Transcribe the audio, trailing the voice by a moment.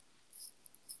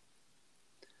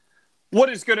What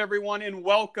is good, everyone, and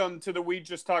welcome to the We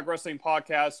Just Talk Wrestling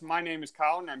podcast. My name is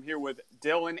Kyle, and I'm here with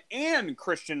Dylan, and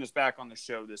Christian is back on the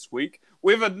show this week.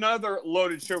 We have another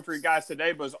loaded show for you guys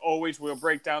today, but as always, we'll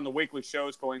break down the weekly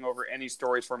shows, going over any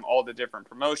stories from all the different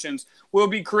promotions. We'll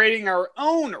be creating our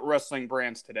own wrestling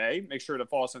brands today. Make sure to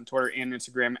follow us on Twitter and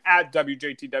Instagram at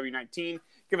WJTW19.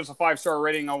 Give us a 5-star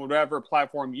rating on whatever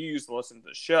platform you use to listen to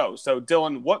the show. So,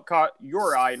 Dylan, what caught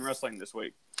your eye in wrestling this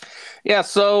week? Yeah,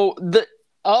 so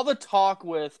all the talk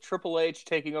with Triple H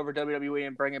taking over WWE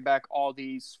and bringing back all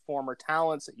these former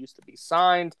talents that used to be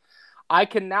signed, I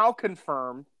can now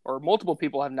confirm, or multiple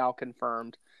people have now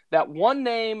confirmed, that one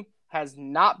name has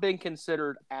not been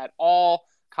considered at all.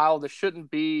 Kyle, this shouldn't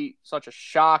be such a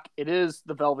shock. It is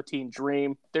the Velveteen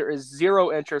Dream. There is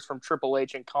zero interest from Triple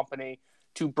H and company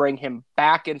to bring him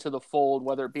back into the fold,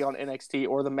 whether it be on NXT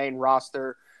or the main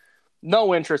roster.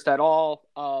 No interest at all.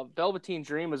 Velveteen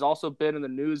Dream has also been in the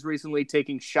news recently,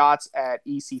 taking shots at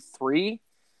EC3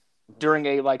 during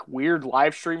a weird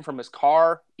live stream from his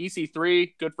car.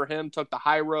 EC3, good for him, took the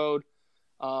high road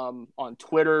on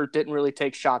Twitter. Didn't really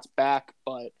take shots back,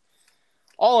 but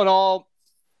all in all,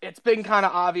 it's been kind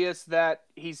of obvious that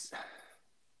he's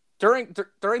during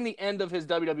the end of his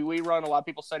WWE run. A lot of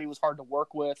people said he was hard to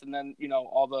work with, and then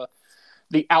all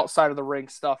the outside of the ring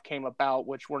stuff came about,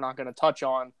 which we're not going to touch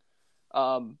on.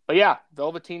 But yeah,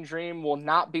 Velveteen Dream will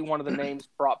not be one of the names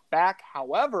brought back.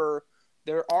 However,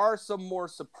 there are some more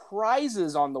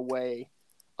surprises on the way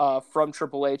from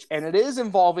Triple H, and it is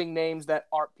involving names that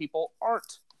people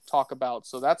aren't talk about.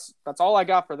 So that's all I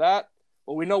got for that.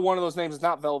 But we know one of those names is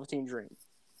not Velveteen Dream.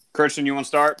 Christian, you want to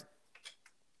start?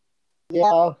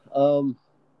 Yeah, kind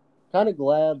of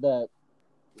glad that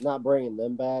not bringing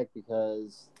them back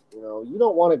because you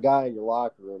don't want a guy in your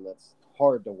locker room that's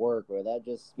hard to work with. That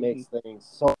just makes things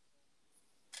so,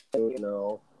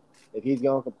 if he's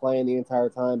going to complain the entire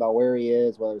time about where he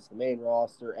is, whether it's the main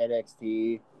roster,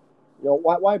 NXT,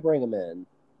 why bring him in?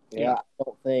 Yeah, I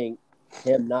don't think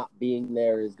him not being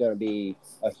there is going to be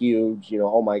a huge,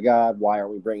 oh my God, why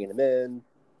aren't we bringing him in?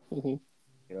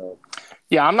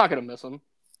 Yeah, I'm not going to miss him.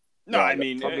 No, I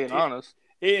mean, I'm being honest.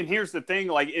 And here's the thing,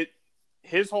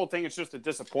 his whole thing is just a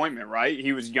disappointment, right?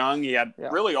 He was young. He had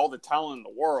really all the talent in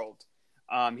the world.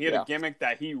 He had a gimmick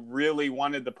that he really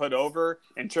wanted to put over,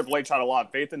 and Triple H had a lot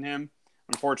of faith in him.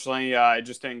 Unfortunately, it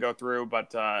just didn't go through.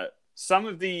 But some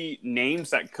of the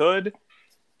names that could,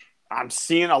 I'm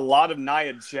seeing a lot of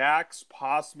Nia Jax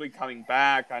possibly coming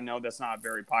back. I know that's not a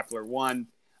very popular one.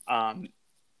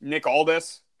 Nick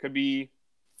Aldis could be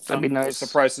nice.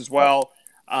 Surprise as well.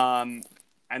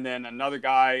 And then another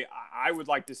guy I would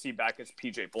like to see back is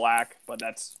PJ Black, but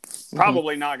that's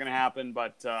probably not going to happen.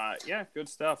 But, yeah, good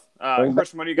stuff.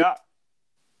 Christian, what do you got?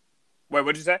 Wait,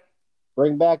 what'd you say?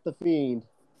 Bring back the Fiend.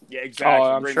 Yeah, exactly.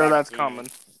 Oh, I'm sure that's coming.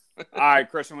 All right,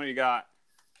 Christian, what do you got?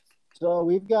 So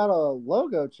we've got a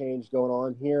logo change going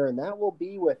on here, and that will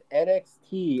be with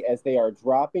NXT as they are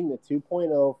dropping the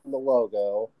 2.0 from the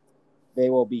logo. They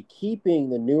will be keeping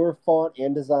the newer font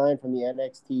and design from the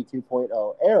NXT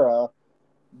 2.0 era.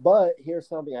 But here's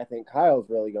something I think Kyle's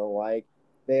really going to like.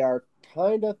 They are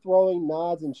kind of throwing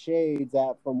nods and shades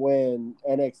at from when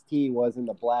NXT was in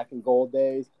the black and gold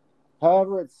days.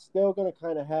 However, it's still going to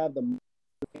kind of have the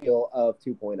feel of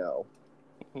 2.0.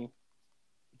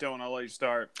 Dylan, I'll let you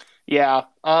start. Yeah.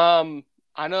 I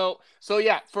know. So,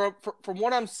 yeah, from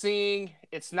what I'm seeing,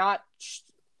 it's not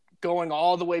going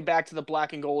all the way back to the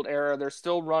black and gold era. They're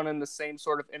still running the same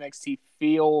sort of NXT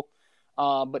feel,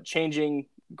 but changing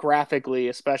graphically,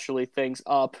 especially things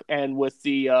up. And with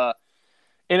the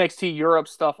NXT Europe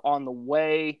stuff on the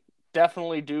way,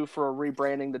 definitely due for a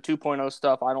rebranding. The 2.0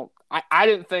 stuff, I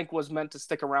didn't think was meant to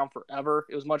stick around forever.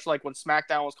 It was much like when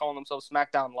SmackDown was calling themselves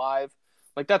SmackDown Live.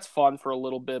 That's fun for a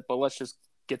little bit, but let's just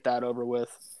get that over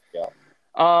with. Yeah.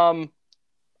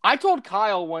 I told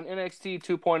Kyle when NXT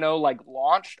 2.0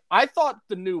 launched, I thought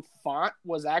the new font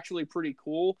was actually pretty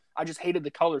cool. I just hated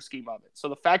the color scheme of it. So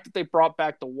the fact that they brought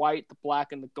back the white, the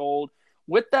black, and the gold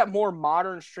with that more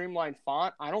modern, streamlined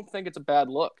font, I don't think it's a bad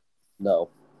look.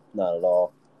 No, not at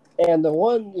all. And the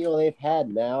one they've had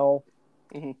now,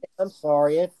 I'm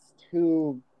sorry, it's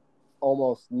too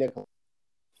almost nickel.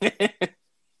 It's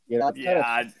kind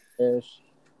of fish.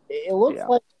 It looks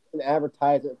like an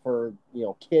advertisement for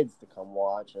kids to come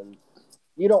watch, and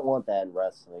you don't want that in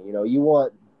wrestling. You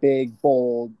want big,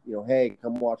 bold. Hey,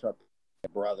 come watch our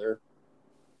brother.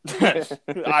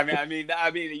 I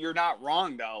mean, you're not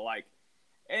wrong though.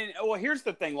 Here's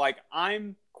the thing. I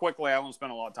won't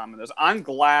spend a lot of time on this. I'm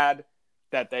glad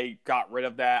that they got rid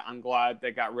of that. I'm glad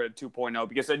they got rid of 2.0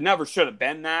 because it never should have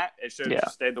been that. It should have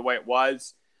just stayed the way it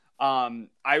was.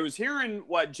 I was hearing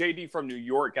what JD from New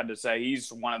York had to say.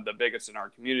 He's one of the biggest in our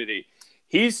community.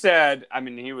 He said, I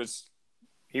mean, he was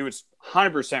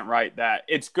 100% right that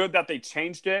it's good that they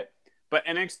changed it, but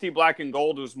NXT Black and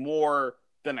Gold was more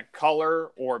than a color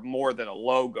or more than a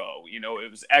logo. You know, it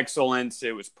was excellence.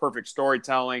 It was perfect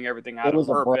storytelling. Everything had a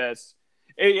purpose.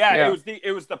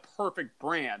 It was the perfect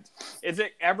brand. Is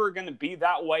it ever going to be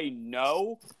that way?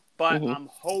 No, but I'm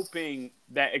hoping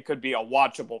that it could be a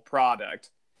watchable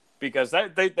product because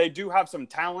they do have some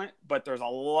talent, but there's a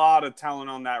lot of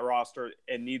talent on that roster.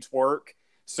 It needs work.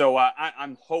 So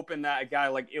I'm hoping that a guy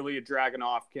like Ilya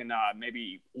Dragunov can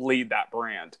maybe lead that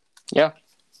brand. Yeah,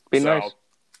 be nice.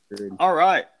 All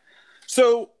right.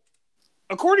 So,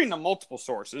 according to multiple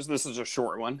sources, this is a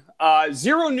short one.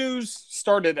 Zero News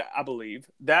started, I believe,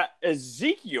 that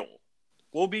Ezekiel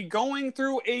will be going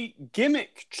through a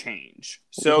gimmick change.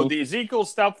 So, the Ezekiel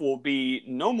stuff will be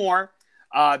no more.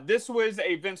 This was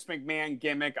a Vince McMahon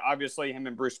gimmick. Obviously, him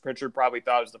and Bruce Pritchard probably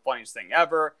thought it was the funniest thing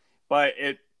ever, but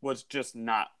it was just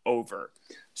not over.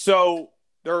 So,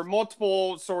 there are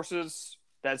multiple sources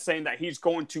that's saying that he's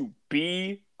going to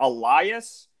be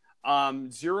Elias.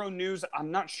 Zero News,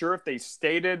 I'm not sure if they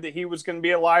stated that he was going to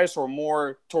be Elias or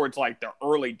more towards like the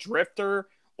early Drifter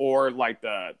or like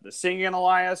the singing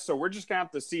Elias. So we're just going to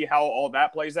have to see how all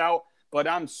that plays out. But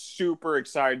I'm super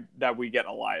excited that we get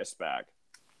Elias back.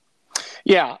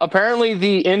 Yeah, apparently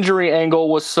the injury angle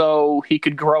was so he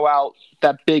could grow out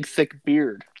that big, thick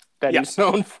beard that he's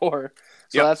known for.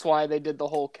 So that's why they did the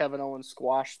whole Kevin Owens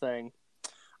squash thing.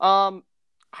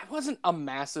 I wasn't a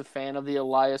massive fan of the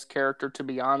Elias character, to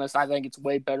be honest. I think it's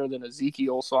way better than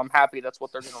Ezekiel, so I'm happy that's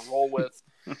what they're going to roll with.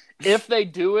 If they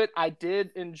do it, I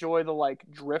did enjoy the like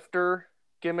Drifter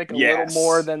gimmick a little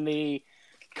more than the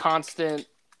constant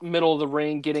middle of the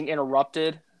ring getting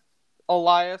interrupted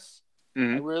Elias. I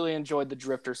really enjoyed the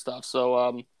Drifter stuff.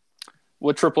 So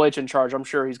with Triple H in charge, I'm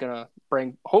sure he's going to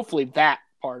bring hopefully that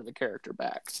part of the character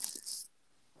back.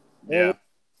 Yeah.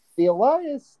 The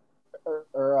Elias or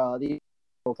the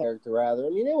character rather. I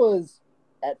mean, it was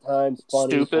at times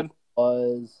funny. Stupid. It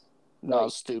was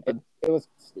stupid. It was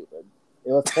stupid. It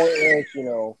was pointless. You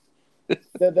know,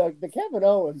 the Kevin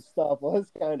Owens stuff was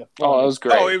kind of funny. Oh, it was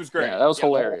great. Oh, it was great. Yeah, that was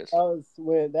hilarious. That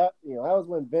was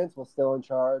when Vince was still in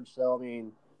charge. So I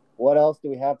mean, what else do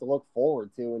we have to look forward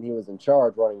to when he was in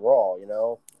charge running Raw? You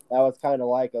know, that was kind of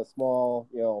like a small,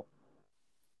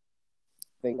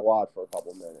 thing to watch for a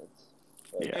couple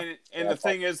minutes. And the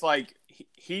thing is, like,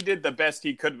 he did the best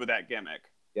he could with that gimmick.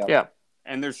 Yeah.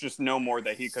 And there's just no more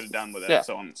that he could have done with it. Yeah.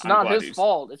 So it's not his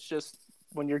fault. It's just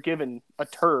when you're given a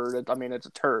turd, it's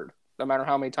a turd, no matter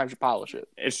how many times you polish it.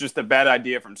 It's just a bad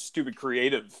idea from stupid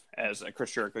creative, as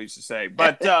Chris Jericho used to say.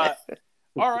 But, all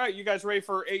right, you guys ready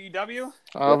for AEW?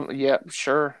 Yeah,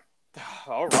 sure.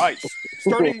 All right.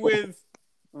 Starting with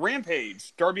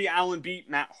Rampage, Darby Allin beat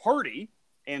Matt Hardy,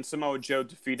 and Samoa Joe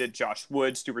defeated Josh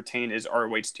Woods to retain his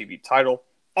ROH TV title.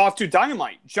 Off to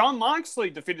Dynamite. Jon Moxley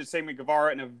defeated Sammy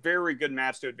Guevara in a very good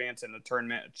match to advance in the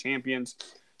Tournament of Champions.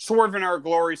 Swerve and Our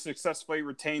Glory successfully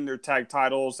retained their tag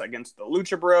titles against the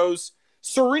Lucha Bros.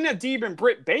 Serena Deeb and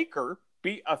Britt Baker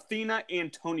beat Athena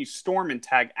and Toni Storm in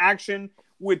tag action,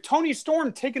 with Toni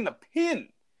Storm taking the pin.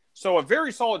 So a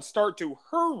very solid start to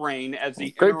her reign as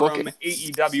the interim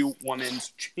AEW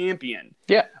Women's Champion.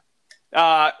 Yeah.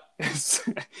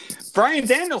 Bryan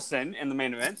Danielson in the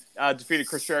main event defeated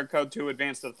Chris Jericho to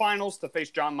advance to the finals to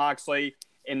face Jon Moxley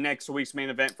in next week's main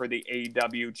event for the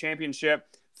AEW Championship.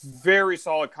 Very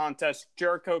solid contest.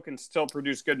 Jericho can still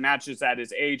produce good matches at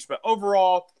his age, but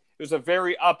overall, it was a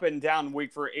very up and down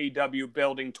week for AEW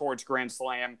building towards Grand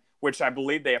Slam, which I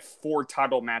believe they have 4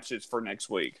 title matches for next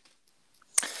week.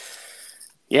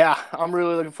 Yeah, I'm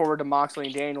really looking forward to Moxley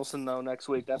and Danielson, though, next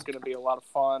week. That's going to be a lot of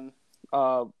fun.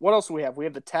 What else do we have? We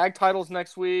have the tag titles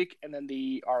next week, and then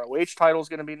the ROH title is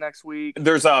going to be next week.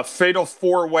 There's a Fatal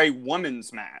 4-Way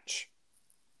women's match.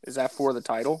 Is that for the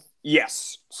title?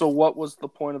 Yes. So what was the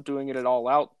point of doing it at All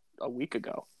Out a week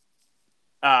ago?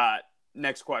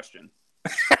 Next question.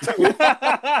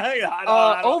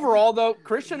 Overall, though,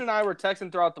 Christian and I were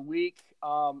texting throughout the week.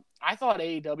 I thought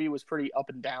AEW was pretty up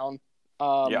and down.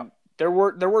 There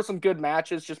were some good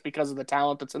matches just because of the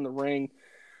talent that's in the ring,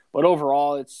 but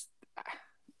overall, it's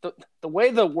the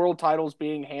way the world title is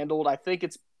being handled. I think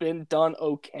it's been done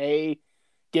okay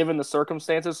given the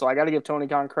circumstances. So I got to give Tony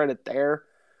Khan credit there.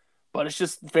 But it's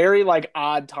just very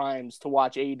odd times to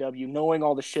watch AEW, knowing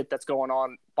all the shit that's going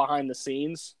on behind the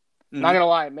scenes. Mm-hmm. Not gonna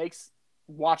lie, it makes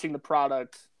watching the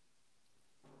product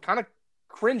kind of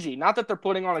cringy. Not that they're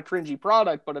putting on a cringy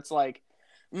product, but it's like,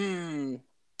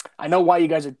 I know why you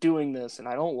guys are doing this, and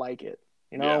I don't like it.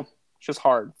 It's just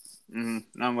hard.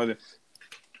 I'm with it.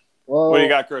 Well, What do you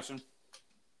got, Christian?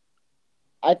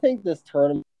 I think this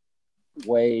tournament is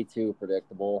way too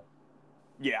predictable.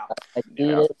 Yeah. I seen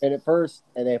it,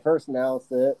 and they first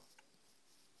announced it.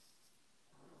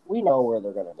 We know where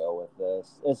they're going to go with this.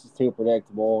 This is too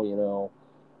predictable, you know.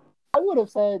 I would have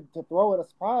said to throw in a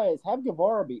surprise, have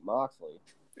Guevara beat Moxley.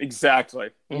 Exactly.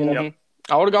 You know, Yep.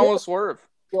 I would have gone with Swerve.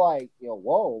 Like, you know,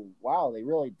 whoa, wow, they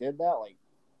really did that. Like,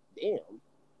 damn.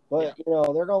 But you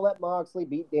know, they're gonna let Moxley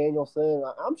beat Danielson.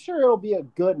 I'm sure it'll be a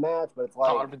good match, but it's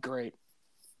like, it'd be great.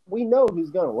 We know who's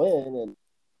gonna win, and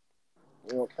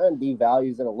you know, kind of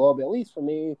devalues it a little bit. At least for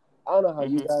me. I don't know how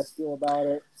you guys feel about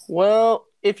it. Well,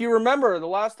 if you remember, the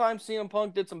last time CM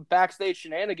Punk did some backstage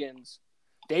shenanigans,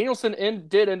 Danielson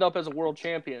did end up as a world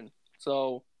champion.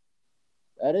 So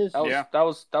that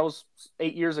was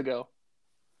 8 years ago.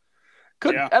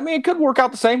 It could work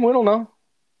out the same. We don't know.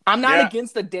 I'm not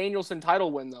against the Danielson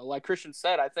title win, though. Like Christian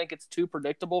said, I think it's too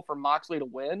predictable for Moxley to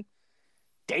win.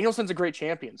 Danielson's a great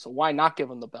champion, so why not give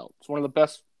him the belt? It's one of the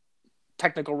best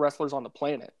technical wrestlers on the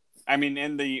planet. I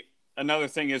mean, another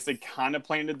thing is they kind of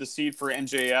planted the seed for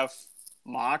MJF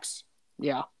Mox.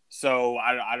 Yeah. So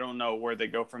I don't know where they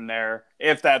go from there,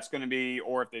 if that's going to be,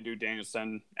 or if they do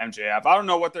Danielson MJF. I don't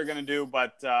know what they're going to do,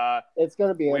 but it's going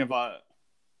to be. We have a.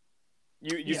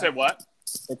 You said what?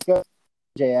 It's going to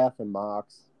be MJF and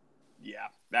Mox. Yeah,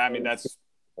 I mean that's.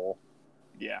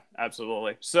 Yeah,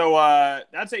 absolutely. So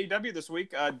that's AEW this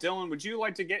week. Dylan, would you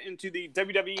like to get into the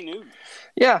WWE news?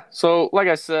 Yeah. So, like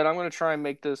I said, I'm going to try and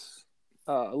make this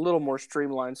a little more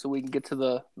streamlined so we can get to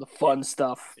the fun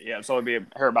stuff. Yeah, so it'll be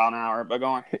about an hour, but go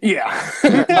on. Yeah.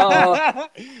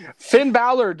 Finn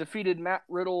Balor defeated Matt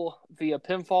Riddle via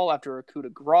pinfall after a coup de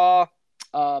grace.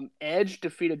 Edge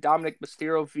defeated Dominic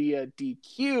Mysterio via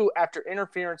DQ after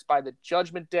interference by the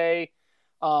Judgment Day.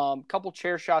 Couple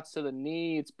chair shots to the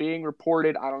knee. It's being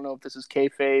reported. I don't know if this is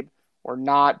kayfabe or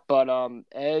not, but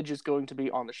Edge is going to be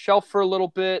on the shelf for a little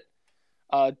bit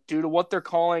due to what they're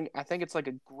calling, I think it's like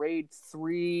a grade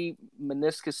 3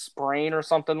 meniscus sprain or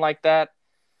something like that.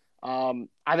 I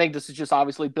think this is just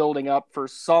obviously building up for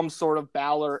some sort of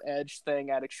Balor Edge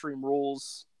thing at Extreme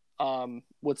Rules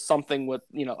with something with,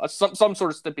 you know, some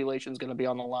sort of stipulation is going to be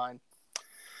on the line.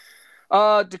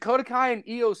 Dakota Kai and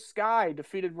Io Sky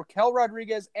defeated Raquel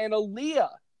Rodriguez and Aaliyah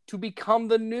to become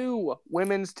the new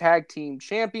women's tag team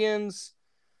champions.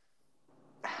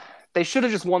 They should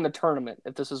have just won the tournament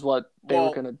if this is what they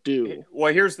were going to do.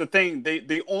 Well, here's the thing.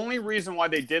 The only reason why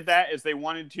they did that is they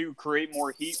wanted to create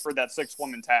more heat for that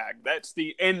 6-woman tag.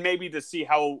 And maybe to see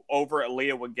how over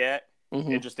Aaliyah would get.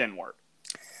 It just didn't work.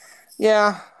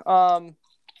 Yeah.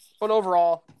 But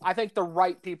overall, I think the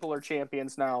right people are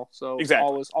champions now, so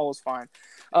exactly. all is fine.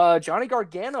 Johnny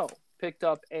Gargano picked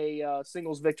up a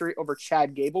singles victory over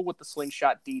Chad Gable with the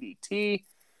slingshot DDT.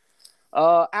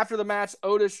 After the match,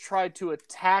 Otis tried to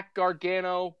attack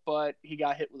Gargano, but he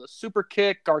got hit with a super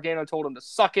kick. Gargano told him to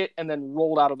suck it and then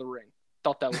rolled out of the ring.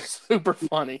 Thought that was super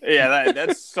funny. Yeah,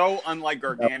 that's so unlike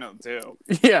Gargano, too.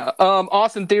 Yeah.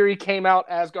 Austin Theory came out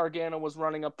as Gargano was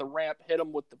running up the ramp, hit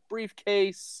him with the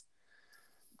briefcase,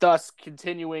 thus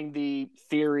continuing the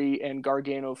Theory and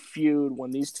Gargano feud.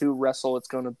 When these two wrestle, it's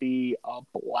going to be a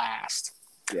blast.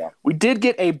 Yeah. We did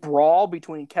get a brawl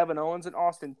between Kevin Owens and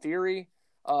Austin Theory.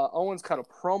 Owens cut a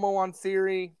promo on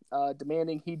Theory,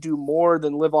 demanding he do more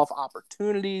than live off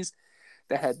opportunities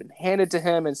that had been handed to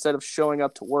him instead of showing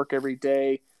up to work every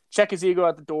day, check his ego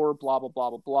at the door, blah, blah, blah,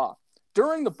 blah, blah.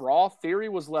 During the brawl, Theory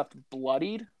was left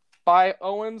bloodied by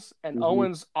Owens, and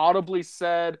Owens audibly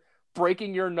said,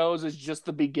 "Breaking your nose is just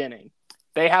the beginning."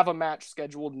 They have a match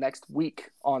scheduled next week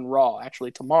on Raw,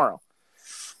 actually tomorrow.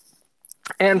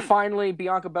 And finally,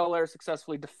 Bianca Belair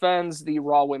successfully defends the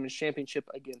Raw Women's Championship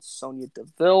against Sonya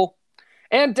Deville.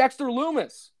 And Dexter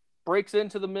Lumis breaks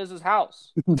into the Miz's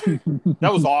house.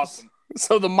 That was awesome.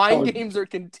 So the mind games are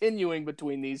continuing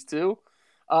between these two.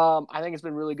 I think it's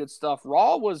been really good stuff.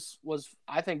 Raw was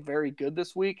I think, very good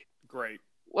this week. Great.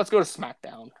 Let's go to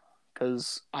SmackDown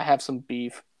because I have some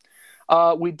beef.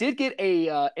 We did get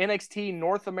a NXT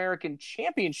North American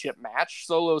Championship match.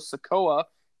 Solo Sikoa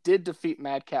did defeat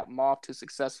Madcap Moss to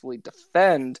successfully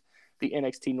defend the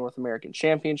NXT North American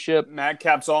Championship.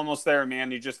 Madcap's almost there,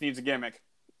 man. He just needs a gimmick.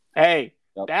 Hey,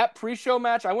 that pre-show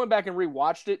match, I went back and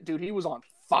rewatched it. Dude, he was on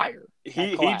fire.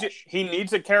 He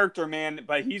needs a character, man,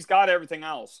 but he's got everything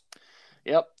else.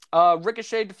 Yep.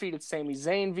 Ricochet defeated Sami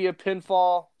Zayn via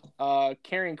pinfall.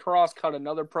 Karrion Kross cut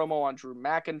another promo on Drew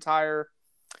McIntyre.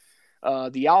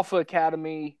 The Alpha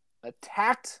Academy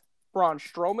attacked Braun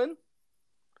Strowman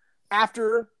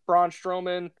after Braun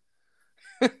Strowman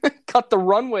cut the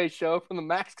runway show from the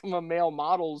Maximum Male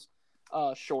Models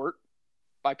short.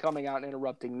 by coming out and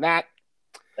interrupting that.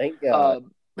 Thank God.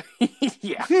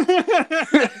 Yeah.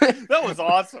 That was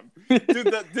awesome.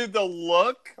 Dude, the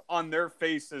look on their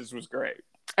faces was great.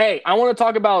 Hey, I want to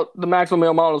talk about the Maximum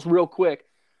Male Models real quick.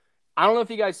 I don't know if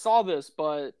you guys saw this,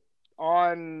 but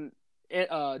on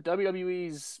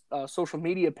WWE's social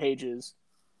media pages,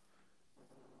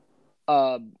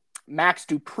 Max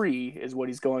Dupree is what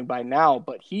he's going by now,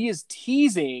 but he is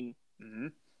teasing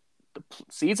the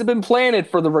seeds have been planted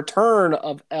for the return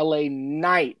of LA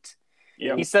Knight.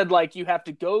 Yep. He said, like, you have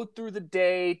to go through the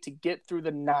day to get through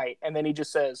the night. And then he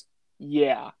just says,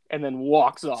 yeah, and then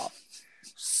walks off.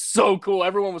 So cool.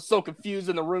 Everyone was so confused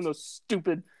in the room, those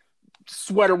stupid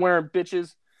sweater-wearing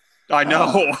bitches. I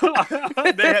know.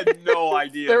 They had no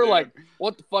idea. They were dude. like,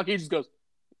 what the fuck? He just goes,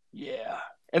 yeah,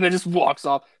 and then just walks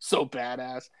off. So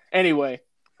badass. Anyway,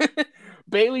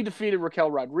 Bayley defeated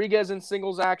Raquel Rodriguez in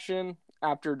singles action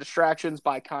after distractions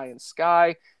by Kai and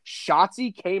Sky.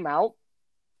 Shotzi came out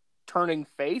turning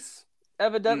face,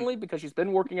 evidently, because she's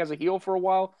been working as a heel for a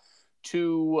while,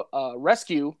 to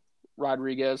rescue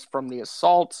Rodriguez from the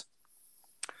assault.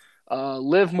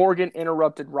 Liv Morgan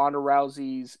interrupted Ronda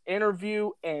Rousey's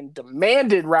interview and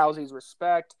demanded Rousey's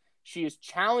respect. She is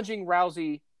challenging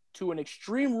Rousey to an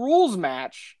Extreme Rules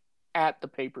match at the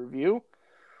pay-per-view.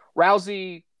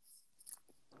 Rousey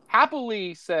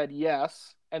happily said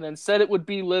yes, and then said it would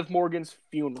be Liv Morgan's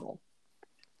funeral.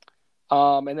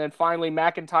 And then finally,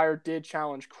 McIntyre did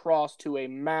challenge Cross to a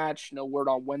match. No word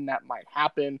on when that might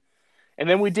happen. And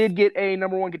then we did get a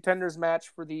number one contenders match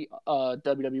for the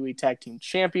WWE Tag Team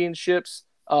Championships.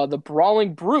 The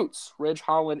Brawling Brutes, Ridge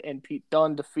Holland and Pete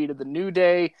Dunne, defeated the New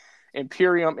Day,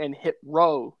 Imperium, and Hit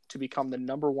Row to become the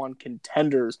number one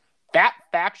contenders. That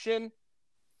faction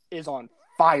is on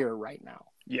fire right now.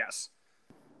 Yes.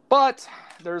 But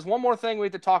there's one more thing we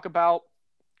have to talk about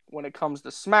when it comes to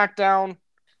SmackDown.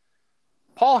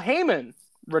 Paul Heyman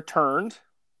returned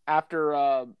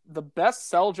after the best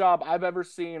sell job I've ever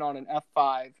seen on an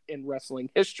F5 in wrestling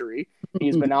history.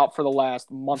 He's been out for the last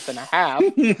month and a half.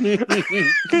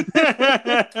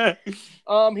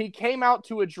 He came out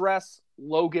to address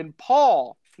Logan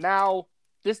Paul. Now,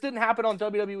 this didn't happen on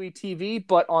WWE TV,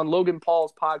 but on Logan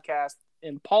Paul's podcast,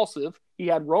 Impulsive, he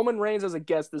had Roman Reigns as a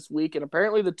guest this week, and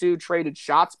apparently the two traded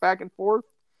shots back and forth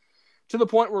to the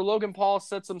point where Logan Paul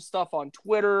said some stuff on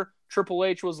Twitter. Triple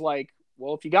H was like,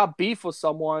 well, if you got beef with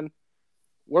someone,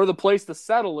 we're the place to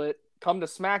settle it. Come to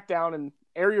SmackDown and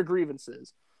air your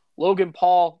grievances. Logan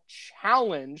Paul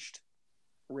challenged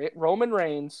Roman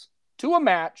Reigns to a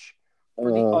match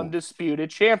for the Undisputed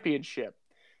Championship.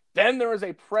 Then there was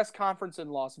a press conference in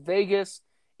Las Vegas.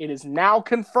 It is now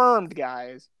confirmed,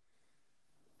 guys,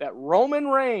 that Roman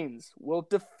Reigns will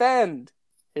defend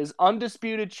his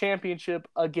Undisputed Championship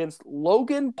against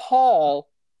Logan Paul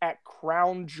at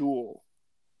Crown Jewel.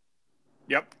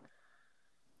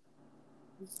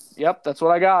 Yep, that's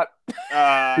what I got.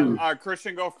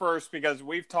 Christian, go first because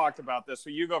we've talked about this. So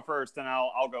you go first, and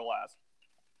I'll go last.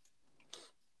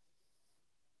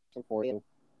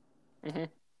 Mm-hmm.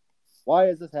 Why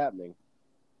is this happening?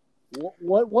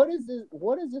 What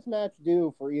does this match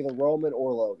do for either Roman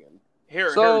or Logan?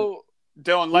 Here,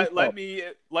 Dylan, let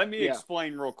me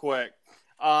explain real quick.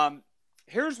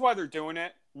 Here's why they're doing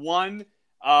it. One,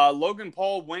 Logan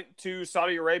Paul went to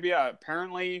Saudi Arabia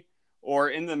apparently, or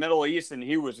in the Middle East, and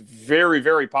he was very,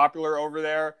 very popular over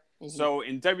there. Mm-hmm. So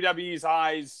in WWE's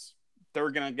eyes,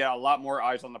 they're going to get a lot more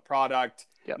eyes on the product.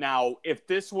 Yep. Now, if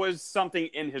this was something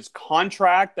in his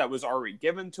contract that was already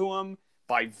given to him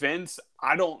by Vince,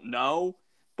 I don't know.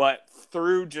 But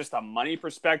through just a money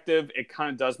perspective, it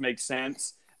kind of does make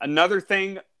sense. Another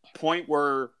point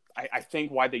where I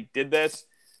think why they did this,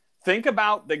 think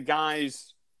about the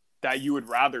guys that you would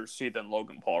rather see than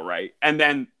Logan Paul, right? And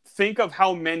then think of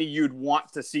how many you'd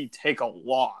want to see take a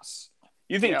loss.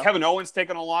 You think Kevin Owens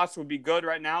taking a loss would be good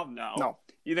right now? No.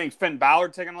 You think Finn Balor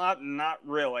taking a loss? Not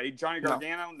really. Johnny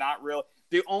Gargano? Not really.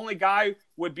 The only guy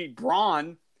would be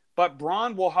Braun, but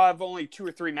Braun will have only 2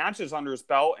 or 3 matches under his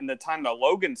belt in the time that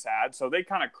Logan's had, so they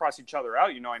kind of cross each other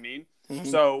out, you know what I mean? Mm-hmm.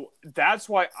 So that's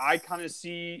why I kind of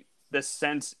see the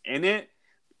sense in it.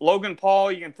 Logan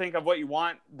Paul, you can think of what you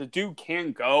want. The dude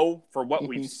can go for what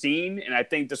we've seen, and I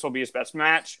think this will be his best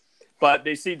match. But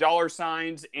they see dollar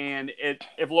signs, and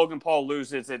if Logan Paul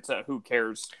loses, it's a who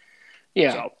cares.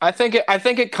 Yeah, so. I think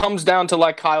it comes down to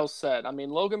like Kyle said. I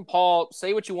mean, Logan Paul,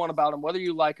 say what you want about him, whether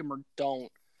you like him or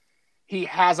don't, he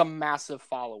has a massive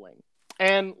following.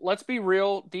 And let's be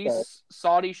real, these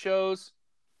Saudi shows,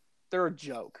 they're a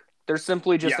joke. They're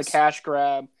simply just a cash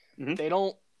grab. Mm-hmm. They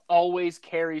don't always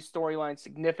carry storyline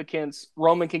significance.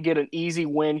 Roman can get an easy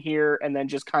win here and then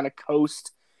just kind of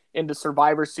coast into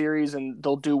Survivor Series, and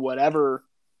they'll do whatever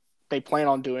they plan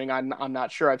on doing. I'm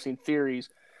not sure. I've seen theories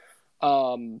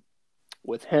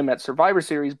with him at Survivor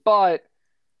Series, but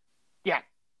yeah,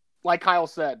 like Kyle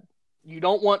said, you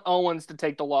don't want Owens to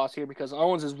take the loss here because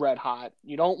Owens is red hot.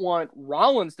 You don't want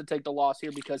Rollins to take the loss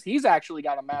here because he's actually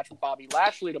got a match with Bobby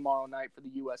Lashley tomorrow night for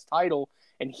the U.S. title,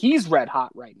 and he's red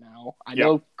hot right now. I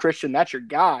know, Christian, that's your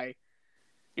guy.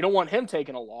 You don't want him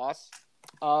taking a loss.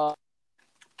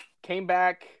 Came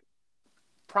back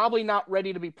probably not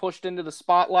ready to be pushed into the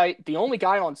spotlight. The only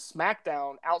guy on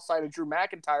SmackDown outside of Drew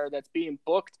McIntyre that's being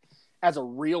booked as a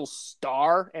real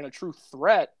star and a true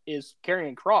threat is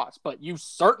Karrion Kross, but you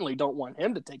certainly don't want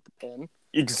him to take the pin.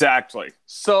 Exactly.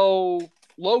 So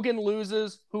Logan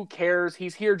loses. Who cares?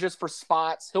 He's here just for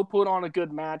spots. He'll put on a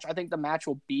good match. I think the match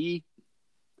will be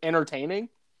entertaining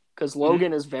because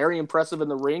Logan is very impressive in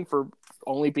the ring for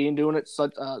only doing it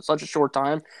such a short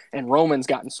time, and Roman's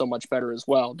gotten so much better as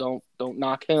well. Don't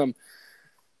knock him.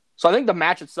 So I think the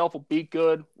match itself will be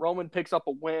good. Roman picks up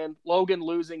a win. Logan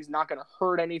losing is not going to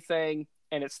hurt anything,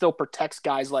 and it still protects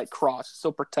guys like Kross. It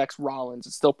still protects Rollins.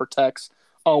 It still protects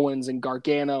Owens and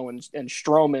Gargano and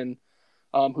Strowman,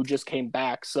 who just came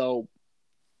back. So,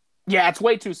 yeah, it's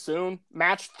way too soon.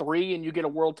 Match 3 and you get a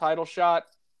world title shot.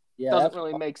 Doesn't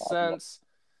really make sense.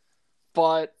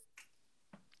 But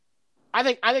I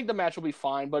think the match will be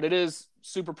fine, but it is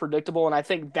super predictable, and I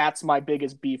think that's my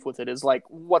biggest beef with it is, like,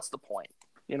 what's the point?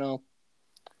 You know,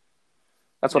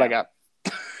 that's what I got.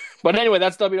 But anyway,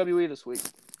 that's WWE this week.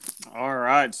 All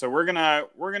right, so we're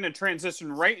gonna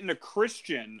transition right into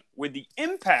Christian with the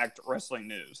Impact Wrestling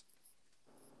news.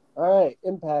 All right,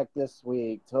 Impact this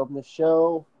week. To open the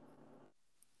show,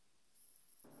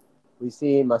 we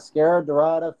see Mascara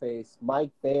Dorada face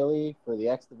Mike Bailey for the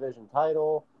X Division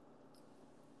title.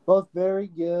 Both very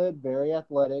good, very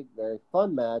athletic, very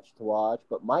fun match to watch,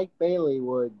 but Mike Bailey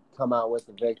would come out with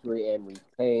the victory and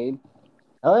retain.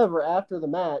 However, after the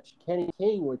match, Kenny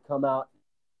King would come out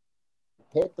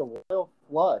and hit the Royal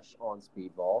Flush on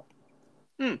Speedball.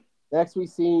 Next, we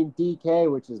seen DK,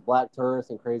 which is Black Taurus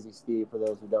and Crazy Steve, for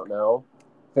those who don't know,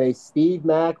 face Steve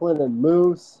Maclin and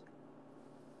Moose.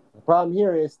 The problem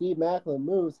here is Steve Maclin and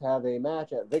Moose have a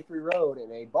match at Victory Road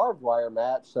in a barbed wire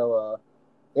match, so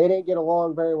they didn't get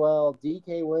along very well.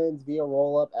 DK wins via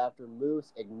roll-up after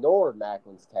Moose ignored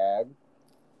Macklin's tag.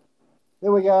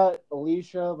 Then we got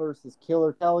Alicia versus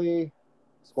Killer Kelly.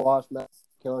 Squash match,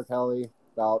 Killer Kelly,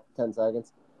 about 10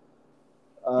 seconds.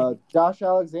 Josh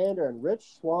Alexander and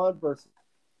Rich Swann versus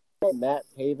Matt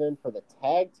Taven for the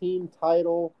tag team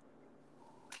title.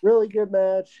 Really good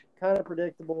match, kind of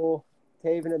predictable.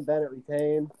 Taven and Bennett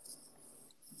retain.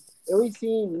 Then we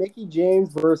see Mickie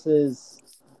James versus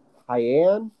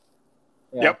Hyann.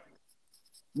 Yeah. Yep.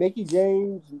 Mickie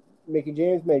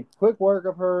James made quick work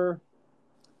of her.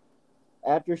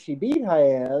 After she beat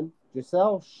Hyann,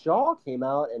 Giselle Shaw came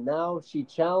out, and now she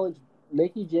challenged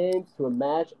Mickie James to a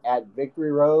match at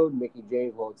Victory Road. Mickie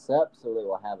James will accept, so they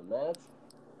will have a match.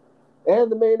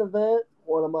 And the main event,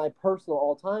 one of my personal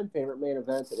all-time favorite main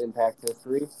events in Impact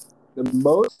history, the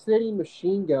Motor City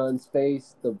Machine Guns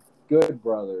face the Good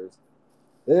Brothers.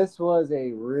 This was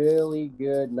a really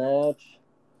good match.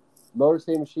 Motor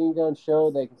City Machine Guns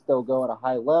showed they can still go at a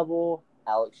high level.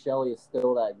 Alex Shelley is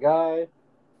still that guy.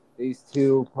 These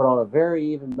two put on a very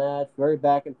even match, very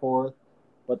back and forth.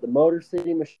 But the Motor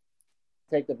City Machine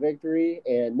take the victory,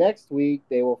 and next week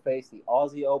they will face the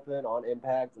Aussie Open on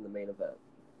Impact in the main event.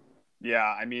 Yeah,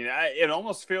 I mean, it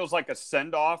almost feels like a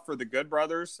send-off for the Good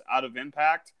Brothers out of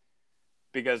Impact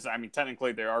because, I mean,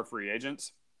 technically they are free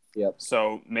agents. Yep.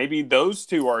 So maybe those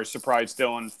two are a surprise,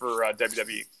 Dylan, for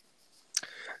WWE.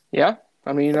 Yeah,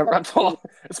 I mean,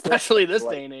 especially this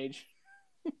day and age.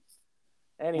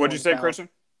 What'd you say, Christian?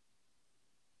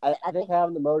 I think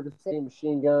having the Motor City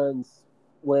Machine Guns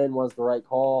win was the right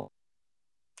call.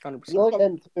 100%. You look at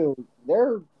them too;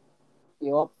 they're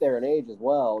up there in age as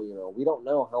well. We don't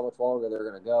know how much longer they're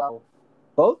going to go.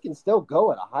 Both can still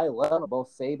go at a high level.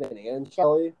 Both Sabin and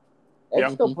Shelley, they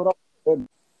still put up good.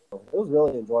 It was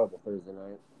really enjoyable Thursday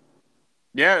night.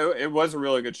 Yeah, it was a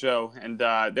really good show, and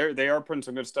they are putting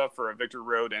some good stuff for Victory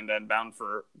Road, and then Bound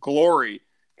for Glory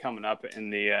coming up in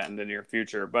the near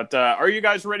future. But are you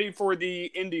guys ready for the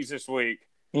Indies this week?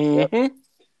 Mm-hmm. Yep.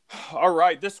 All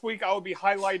right, this week I will be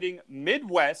highlighting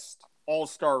Midwest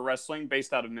All-Star Wrestling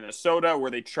based out of Minnesota,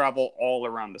 where they travel all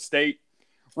around the state.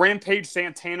 Rampage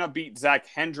Santana beat Zach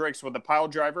Hendricks with a pile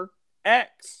driver.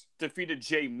 X defeated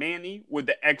Jay Manny with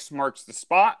the X marks the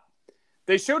spot.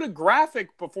 They showed a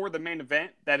graphic before the main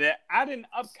event that at an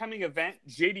upcoming event,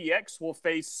 JDX will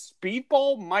face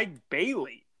Speedball Mike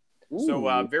Bailey. Ooh.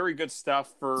 So very good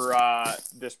stuff for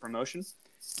this promotion.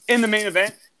 In the main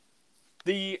event,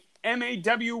 the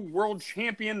MAW World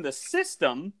Champion, The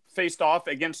System, faced off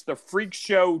against the Freak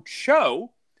Show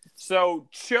Cho. So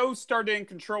Cho started in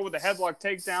control with a headlock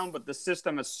takedown, but The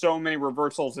System has so many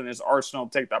reversals in his arsenal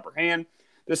to take the upper hand.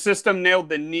 The System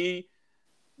nailed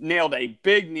a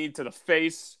big knee to the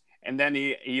face, and then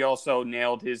he also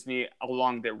nailed his knee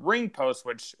along the ring post,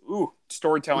 which,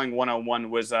 storytelling 101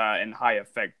 was in high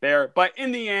effect there. But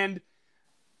in the end,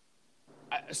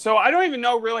 so I don't even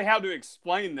know really how to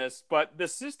explain this, but The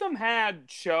System had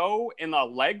Cho in a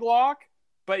leg lock,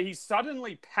 but he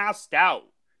suddenly passed out,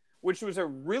 which was a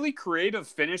really creative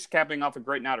finish, capping off a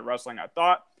great night of wrestling, I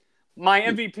thought. My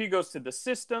MVP goes to The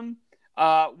System.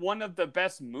 One of the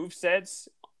best movesets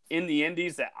in the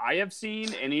indies that I have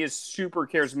seen, and he is super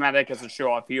charismatic as a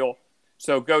show-off heel.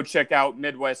 So go check out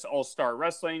Midwest All-Star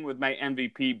Wrestling with my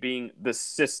MVP being The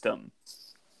System.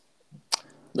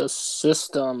 The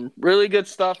System. Really good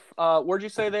stuff. Where'd you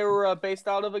say they were based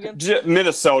out of again?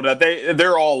 Minnesota.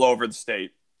 They're all over the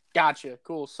state. Gotcha.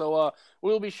 Cool. So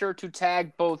we'll be sure to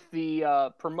tag both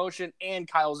the promotion and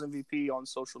Kyle's MVP on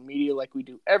social media like we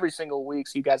do every single week,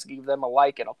 so you guys can give them a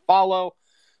like and a follow.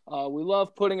 We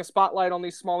love putting a spotlight on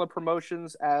these smaller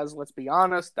promotions as, let's be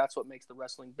honest, that's what makes the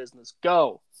wrestling business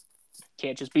go.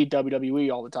 Can't just be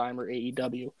WWE all the time or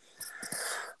AEW.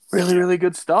 Really, really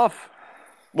good stuff.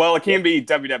 Well, it can be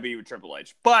WWE with Triple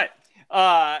H, but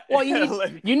well,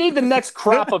 you need the next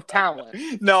crop of talent.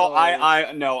 No, so,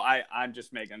 I'm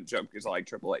just making a joke because I like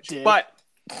Triple H. But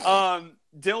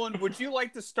Dylan, would you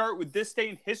like to start with this day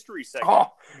in history segment?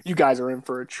 Oh, you guys are in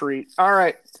for a treat. All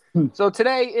right. So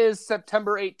today is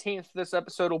September 18th. This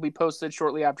episode will be posted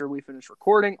shortly after we finish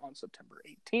recording on September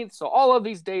 18th. So all of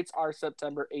these dates are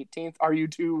September 18th. Are you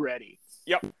two ready?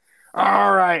 Yep.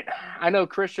 All right. I know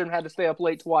Christian had to stay up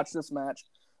late to watch this match.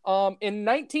 In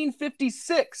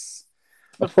 1956,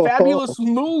 the Fabulous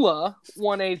Moolah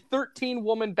won a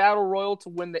 13-woman battle royal to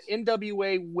win the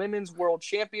NWA Women's World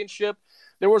Championship.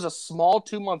 There was a small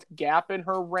 2-month gap in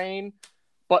her reign,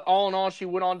 but all in all, she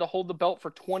went on to hold the belt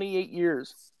for 28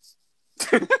 years.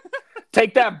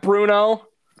 Take that, Bruno.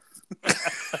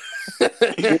 I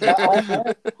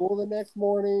had school the next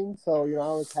morning, so I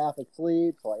was half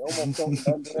asleep, so I almost don't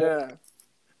remember.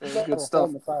 Yeah, good stuff.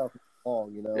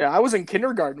 Yeah, I was in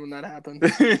kindergarten when that happened.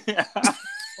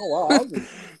 Oh wow!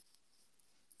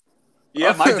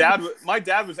 Yeah, my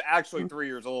dad was actually 3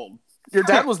 years old. Your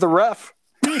dad was the ref.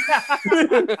 They're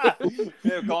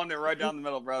calling it right down the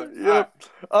middle, brother. Yep.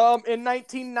 In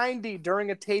 1990,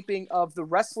 during a taping of the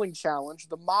Wrestling Challenge,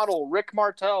 the model Rick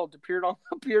Martel appeared on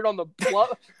the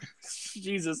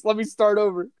Jesus, let me start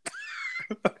over.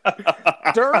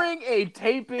 During a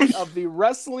taping of the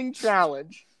Wrestling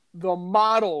Challenge, the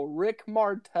model Rick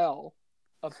Martel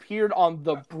appeared on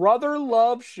the Brother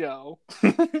Love show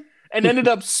and ended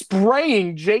up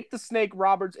spraying Jake the Snake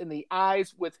Roberts in the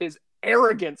eyes with his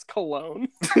Arrogance cologne.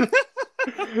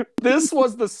 This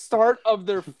was the start of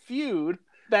their feud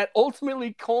that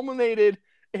ultimately culminated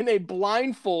in a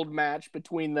blindfold match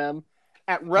between them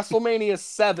at WrestleMania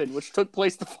 7, which took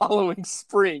place the following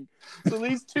spring. So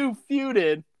these two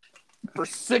feuded for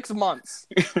 6 months.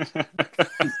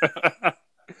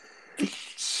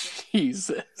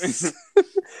 Jesus.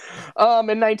 In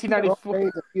 1994,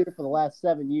 a feud for the last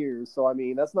 7 years, so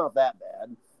that's not that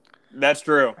bad. That's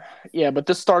true. Yeah, but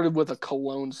this started with a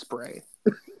cologne spray.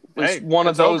 One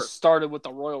of those started with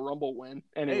the Royal Rumble win.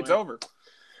 Anyway, it's over.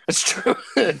 It's true.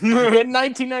 In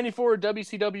 1994,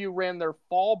 WCW ran their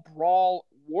Fall Brawl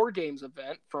War Games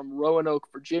event from Roanoke,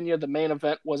 Virginia. The main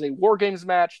event was a War Games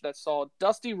match that saw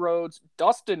Dustin Rhodes,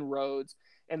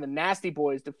 and the Nasty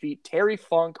Boys defeat Terry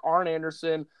Funk, Arn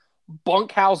Anderson,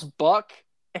 Bunkhouse Buck,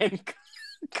 and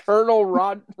Colonel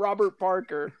Robert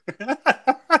Parker.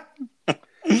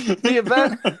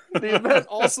 The event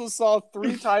also saw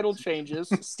 3 title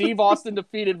changes. Steve Austin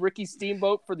defeated Ricky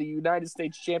Steamboat for the United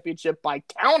States Championship by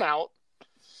countout.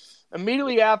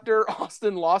 Immediately after,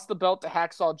 Austin lost the belt to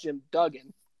Hacksaw Jim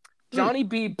Duggan. Johnny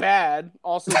B. Bad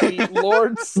also beat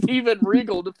Lord Steven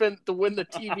Regal to win the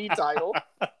TV title.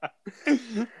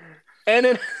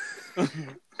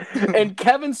 And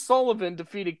Kevin Sullivan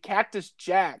defeated Cactus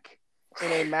Jack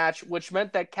in a match, which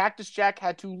meant that Cactus Jack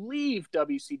had to leave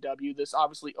WCW. This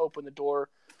obviously opened the door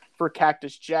for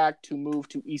Cactus Jack to move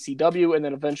to ECW and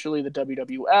then eventually the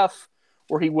WWF,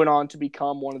 where he went on to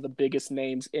become one of the biggest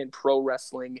names in pro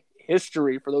wrestling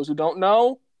history. For those who don't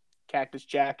know, Cactus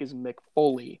Jack is Mick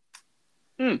Foley.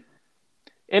 In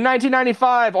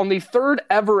 1995, on the third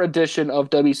ever edition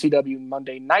of WCW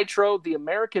Monday Nitro, the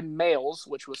American Males,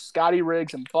 which was Scotty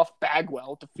Riggs and Buff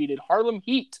Bagwell, defeated Harlem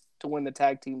Heat to win the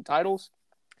tag team titles.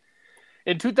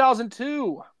 In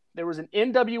 2002, there was an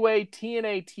NWA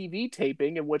TNA TV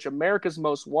taping in which America's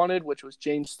Most Wanted, which was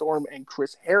James Storm and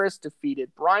Chris Harris,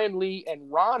 defeated Brian Lee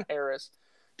and Ron Harris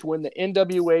to win the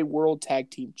NWA World Tag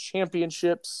Team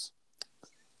Championships.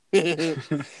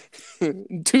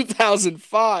 In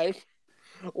 2005,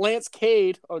 Lance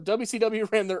Cade,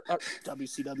 WCW ran their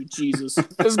WCW. Jesus,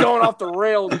 this is going off the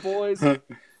rails, boys.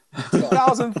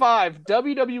 2005,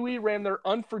 WWE ran their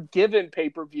Unforgiven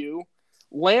pay-per-view.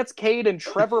 Lance Cade and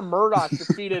Trevor Murdoch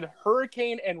defeated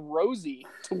Hurricane and Rosie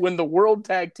to win the World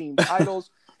Tag Team titles,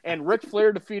 and Ric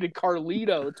Flair defeated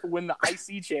Carlito to win the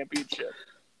IC Championship.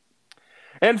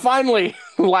 And finally,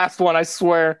 last one, I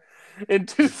swear, in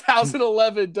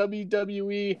 2011,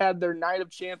 WWE had their Night of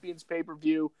Champions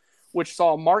pay-per-view, which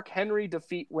saw Mark Henry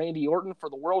defeat Randy Orton for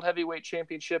the World Heavyweight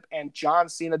Championship and John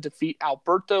Cena defeat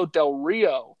Alberto Del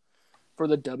Rio for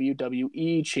the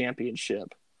WWE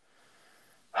Championship.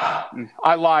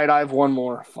 I lied. I have one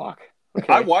more. Fuck.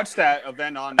 Okay. I watched that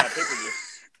event on pay-per-view.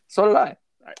 So did I.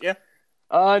 Yeah.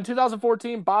 In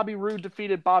 2014, Bobby Roode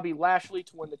defeated Bobby Lashley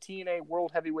to win the TNA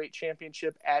World Heavyweight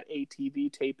Championship at a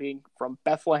TV taping from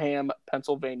Bethlehem,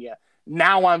 Pennsylvania.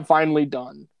 Now I'm finally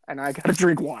done, and I gotta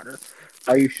drink water.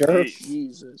 Are you sure?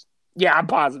 Jesus. Yeah, I'm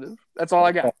positive. That's all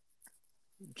I got.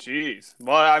 Jeez.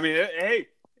 Well, I mean,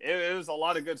 it was a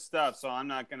lot of good stuff, so I'm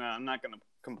not gonna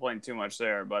complain too much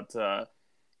there. But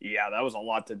yeah, that was a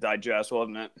lot to digest,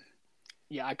 wasn't it?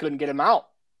 Yeah, I couldn't get him out.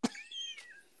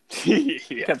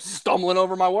 Yeah. Kept stumbling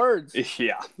over my words.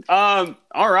 Yeah. All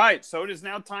right. So it is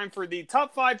now time for the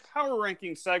top 5 power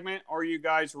ranking segment. Are you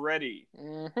guys ready?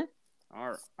 Mm-hmm.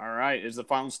 All right. Is the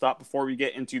final stop before we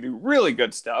get into the really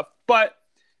good stuff. But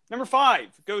number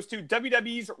 5 goes to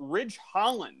WWE's Ridge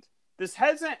Holland. This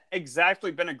hasn't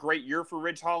exactly been a great year for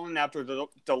Ridge Holland after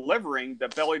delivering the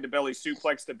belly-to-belly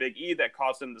suplex to Big E that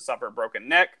caused him to suffer a broken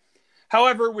neck.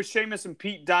 However, with Sheamus and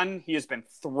Pete Dunne, he has been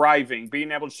thriving,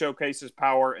 being able to showcase his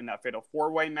power in that fatal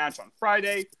 4-way match on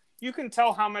Friday. You can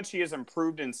tell how much he has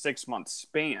improved in 6 months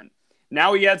span.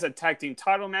 Now he has a tag team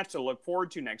title match to look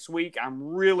forward to next week. I'm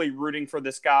really rooting for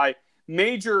this guy.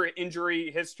 Major injury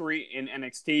history in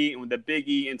NXT, and with the Big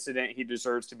E incident, he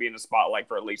deserves to be in the spotlight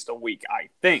for at least a week, I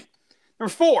think.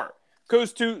 Number 4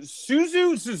 goes to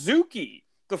Suzu Suzuki,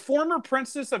 the former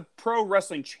Princess of Pro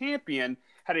Wrestling champion.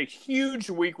 Had a huge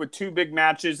week with 2 big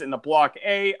matches in the Block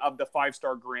A of the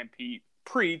 5-Star Grand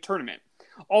Prix tournament.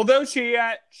 Although she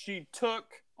took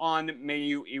on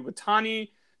Mayu Iwatani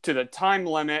to the time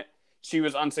limit, she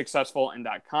was unsuccessful in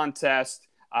that contest.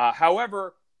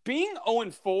 However, being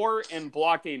 0-4 in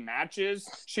Block A matches,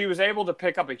 she was able to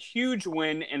pick up a huge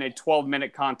win in a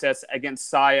 12-minute contest against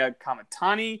Saya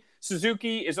Kamitani.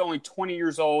 Suzuki is only 20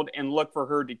 years old, and look for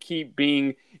her to keep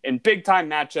being in big-time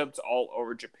matchups all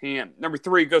over Japan. Number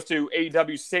 3 goes to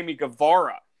AEW's Sammy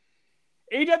Guevara.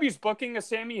 AEW's booking of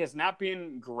Sammy has not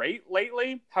been great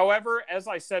lately. However, as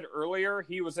I said earlier,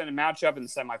 he was in a matchup in the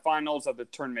semifinals of the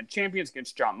Tournament Champions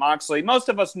against Jon Moxley. Most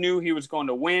of us knew he was going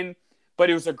to win, but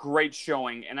it was a great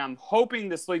showing, and I'm hoping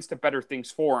this leads to better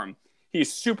things for him.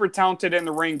 He's super talented in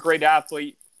the ring, great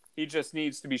athlete. He just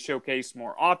needs to be showcased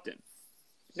more often.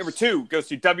 Number 2 goes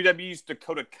to WWE's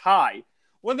Dakota Kai.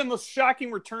 One of the most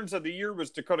shocking returns of the year was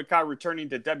Dakota Kai returning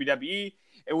to WWE,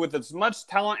 and with as much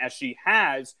talent as she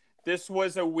has, this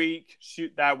was a week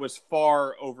that was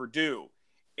far overdue.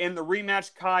 In the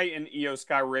rematch, Kai and Io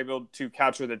Sky were able to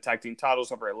capture the tag team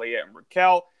titles over Aaliyah and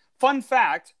Raquel. Fun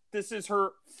fact, this is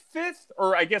her 5th,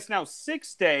 or I guess now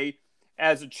 6th day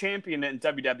as a champion in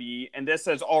WWE, and this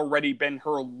has already been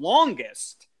her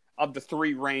longest of the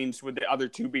 3 reigns, with the other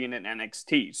 2 being in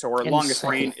NXT. So her longest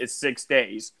reign is 6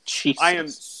 days. Jesus. I am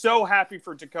so happy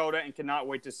for Dakota and cannot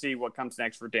wait to see what comes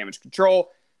next for Damage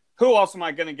Control. Who else am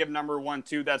I going to give number 1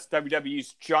 to? That's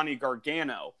WWE's Johnny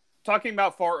Gargano. Talking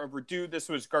about far overdue, this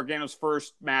was Gargano's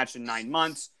first match in 9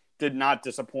 months. Did not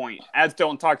disappoint. As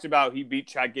Dylan talked about, he beat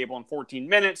Chad Gable in 14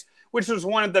 minutes, which was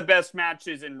one of the best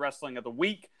matches in wrestling of the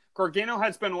week. Gargano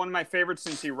has been one of my favorites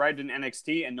since he arrived in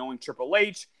NXT, and knowing Triple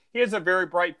H, he has a very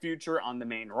bright future on the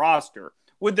main roster.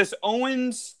 With this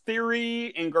Owens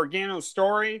Theory and Gargano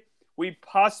story, we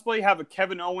possibly have a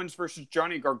Kevin Owens versus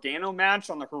Johnny Gargano match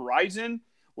on the horizon,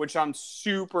 which I'm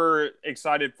super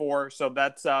excited for. So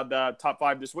that's the top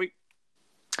 5 this week.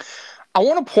 I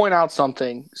want to point out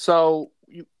something. So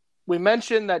we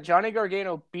mentioned that Johnny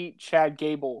Gargano beat Chad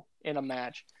Gable in a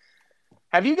match.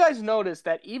 Have you guys noticed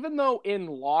that even though in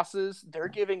losses, they're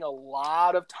giving a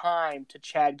lot of time to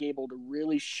Chad Gable to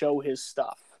really show his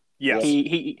stuff? Yes.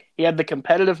 He had the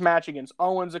competitive match against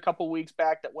Owens a couple weeks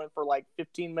back that went for like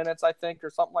 15 minutes, I think, or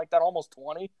something like that, almost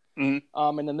 20.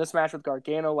 Mm-hmm. And then this match with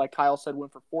Gargano, like Kyle said,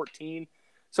 went for 14.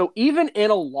 So even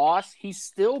in a loss, he's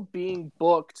still being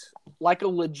booked like a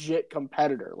legit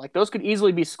competitor. Like those could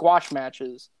easily be squash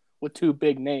matches with two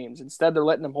big names. Instead, they're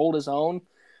letting him hold his own.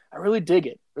 I really dig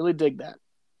it. Really dig that.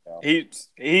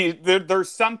 There's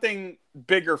something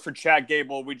bigger for Chad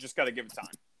Gable. We just got to give it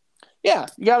time. Yeah,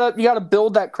 you gotta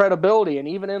build that credibility, and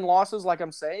even in losses, like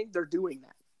I'm saying, they're doing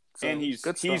that. So, and he's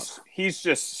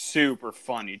just super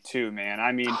funny too, man.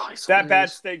 I mean, that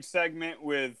backstage segment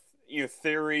with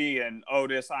Theory and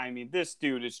Otis. I mean, this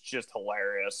dude is just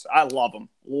hilarious. I love him.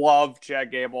 Love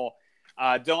Chad Gable.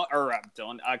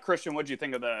 Christian, what do you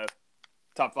think of the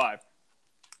top 5?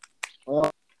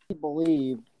 Well, I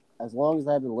believe as long as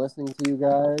I've been listening to you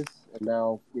guys and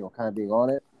now kind of being on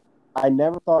it, I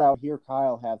never thought I would hear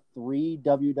Kyle have 3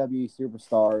 WWE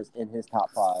superstars in his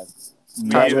top 5.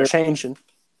 Times are changing.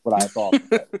 What I thought.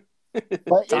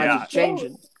 But times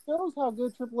changing. Shows how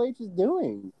good Triple H is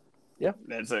doing. Yeah,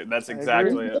 that's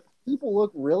exactly it. People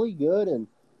look really good, and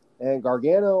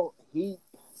Gargano,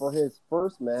 for his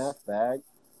first match back,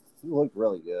 he looked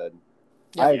really good.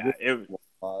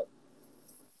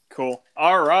 Cool.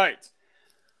 All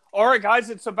right, guys,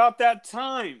 it's about that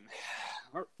time.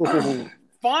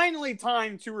 Finally,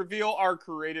 time to reveal our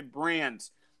creative brands.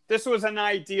 This was an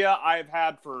idea I've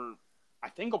had for, I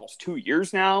think, almost 2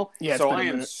 years now. Yeah, so I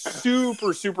am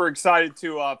super, super excited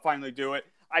to finally do it.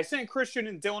 I sent Christian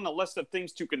and Dylan a list of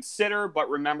things to consider, but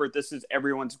remember, this is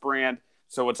everyone's brand,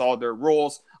 so it's all their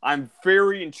rules. I'm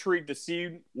very intrigued to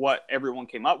see what everyone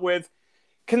came up with.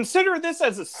 Consider this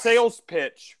as a sales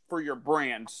pitch for your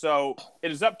brand. So it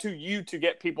is up to you to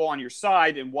get people on your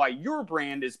side and why your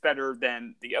brand is better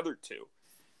than the other two.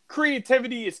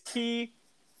 Creativity is key,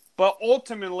 but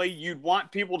ultimately you'd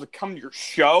want people to come to your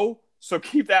show. So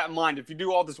keep that in mind. If you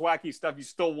do all this wacky stuff, you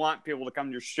still want people to come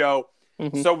to your show.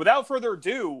 Mm-hmm. So without further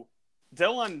ado,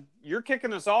 Dylan, you're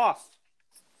kicking us off.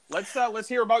 Let's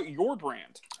hear about your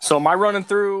brand. So am I running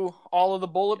through all of the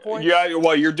bullet points? Yeah,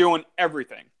 well, you're doing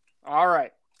everything. All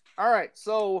right.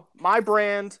 So my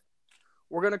brand,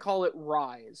 we're going to call it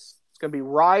Rise. It's going to be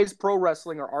Rise Pro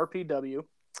Wrestling, or RPW.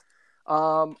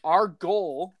 Our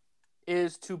goal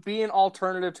is to be an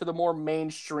alternative to the more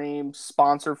mainstream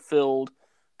sponsor-filled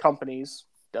companies,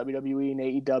 WWE and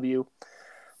AEW.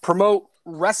 Promote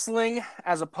wrestling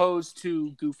as opposed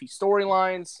to goofy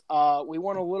storylines. We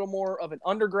want a little more of an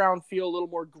underground feel, a little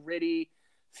more gritty.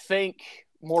 Think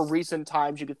more recent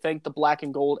times. You could think the black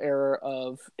and gold era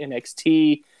of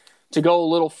NXT. To go a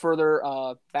little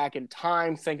further back in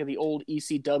time, think of the old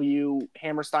ECW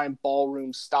Hammerstein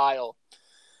Ballroom style.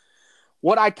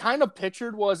 What I kind of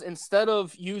pictured was, instead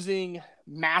of using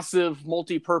massive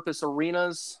multi-purpose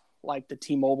arenas like the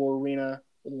T-Mobile Arena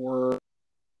or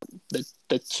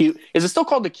the Q. Is it still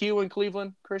called the Q in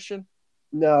Cleveland, Christian?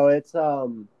 No, it's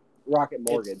Rocket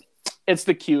Mortgage. It's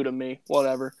the Q to me.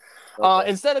 Whatever. Okay.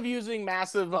 Instead of using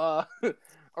massive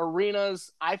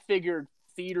arenas, I figured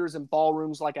theaters and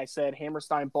ballrooms. Like I said,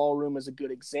 Hammerstein Ballroom is a good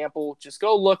example. Just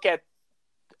go look at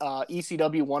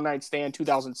ECW One Night Stand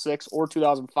 2006 or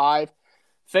 2005.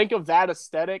 Think of that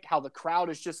aesthetic, how the crowd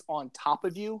is just on top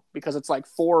of you because it's like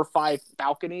 4 or 5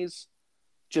 balconies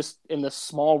just in this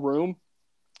small room.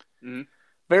 Mm-hmm.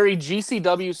 Very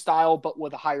GCW style, but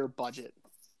with a higher budget.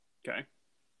 Okay.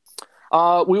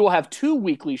 We will have 2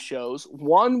 weekly shows.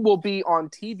 One will be on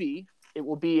TV. It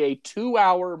will be a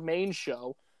 2-hour main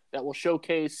show that will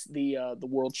showcase the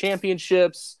World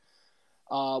Championships.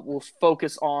 We'll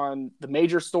focus on the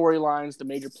major storylines, the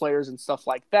major players, and stuff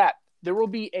like that. There will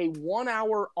be a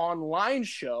 1-hour online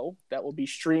show that will be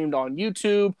streamed on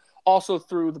YouTube, also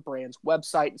through the brand's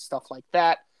website and stuff like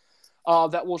that.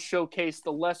 That will showcase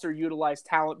the lesser utilized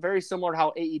talent, very similar to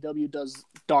how AEW does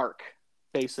Dark,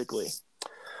 basically.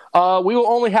 We will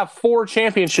only have 4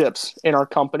 championships in our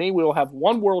company. We will have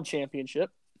 1 world championship.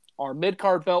 Our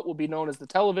mid-card belt will be known as the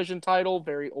television title,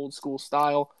 very old school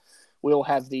style. We will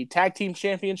have the tag team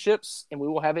championships, and we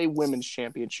will have a women's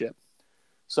championship.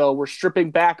 So we're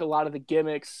stripping back a lot of the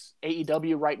gimmicks.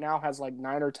 AEW right now has like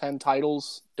 9 or 10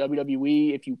 titles.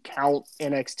 WWE, if you count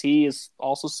NXT, is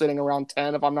also sitting around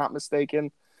 10, if I'm not mistaken.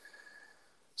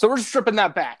 So we're just stripping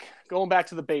that back, going back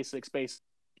to the basics.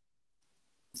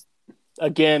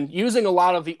 Again, using a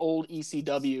lot of the old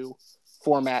ECW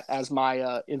format as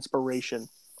my inspiration.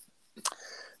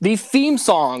 The theme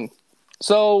song.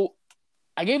 So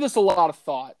I gave this a lot of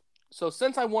thought. So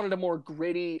since I wanted a more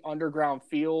gritty underground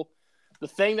feel, the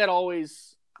thing that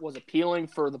always was appealing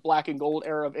for the black and gold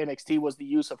era of NXT was the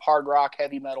use of hard rock,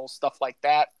 heavy metal, stuff like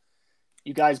that.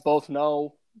 You guys both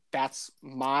know that's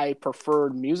my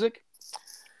preferred music.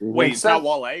 Wait, it's not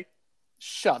Wale?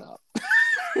 Shut up.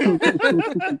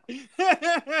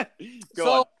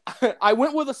 So I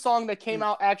went with a song that came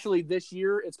out actually this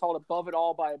year. It's called Above It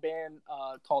All by a band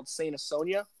called Saint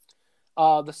Asonia.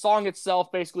 The song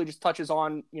itself basically just touches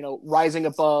on, rising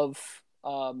above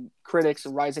critics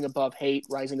and rising above hate,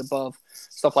 rising above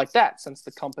stuff like that. Since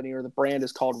the company or the brand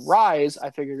is called Rise, I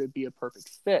figured it'd be a perfect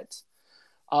fit.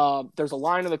 There's a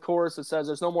line in the chorus that says,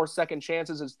 "There's no more second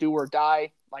chances. It's do or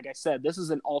die." Like I said, this is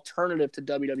an alternative to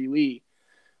WWE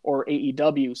or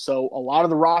AEW. So a lot of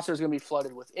the roster is going to be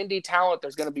flooded with indie talent.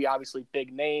 There's going to be obviously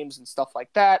big names and stuff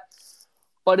like that.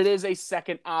 But it is a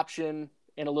second option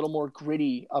and a little more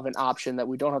gritty of an option that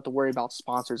we don't have to worry about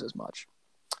sponsors as much.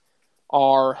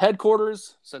 Our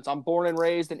headquarters, since I'm born and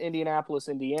raised in Indianapolis,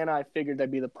 Indiana, I figured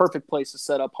that'd be the perfect place to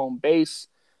set up home base.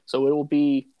 So it will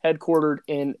be headquartered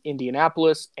in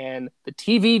Indianapolis. And the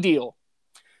TV deal,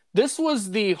 this was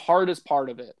the hardest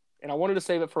part of it, and I wanted to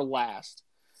save it for last.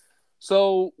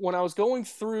 So when I was going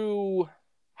through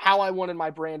how I wanted my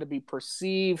brand to be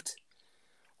perceived,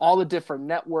 all the different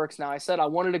networks, now I said I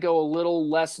wanted to go a little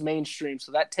less mainstream.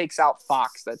 So that takes out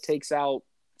Fox, that takes out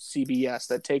CBS,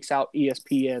 that takes out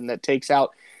ESPN, that takes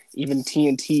out even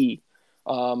TNT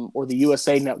or the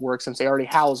USA Network, since they already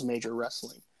house major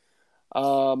wrestling.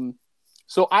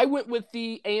 So I went with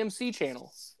the AMC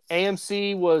channel.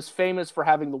 AMC was famous for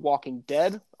having The Walking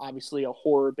Dead, obviously a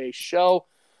horror-based show,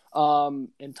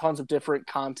 and tons of different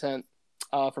content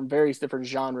from various different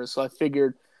genres. So I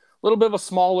figured a little bit of a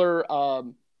smaller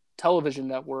television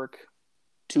network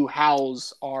to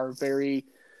house our very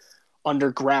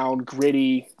underground,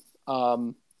 gritty,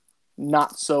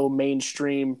 not so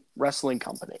mainstream wrestling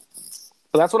company.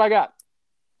 So that's what I got.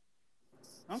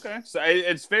 Okay, so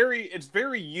it's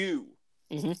very you.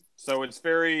 Mm-hmm. So it's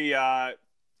very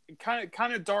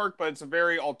kind of dark, but it's a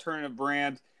very alternative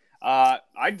brand. I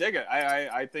dig it.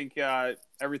 I think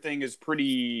everything is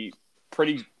pretty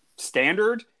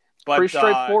standard, but pretty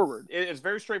straightforward. It's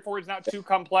very straightforward. It's not too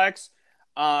complex.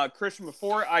 Christian,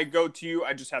 before I go to you,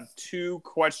 I just have two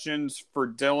questions for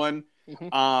Dylan.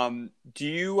 Mm-hmm. Do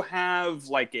you have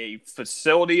like a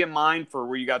facility in mind for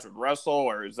where you guys would wrestle,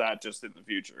 or is that just in the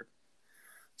future?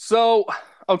 So,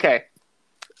 okay.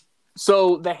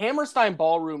 So the Hammerstein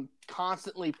Ballroom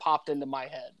constantly popped into my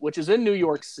head, which is in New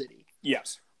York City.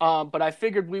 Yes. But I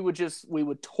figured we would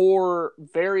tour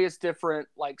various different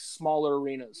like smaller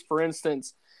arenas. For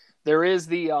instance, there is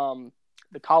the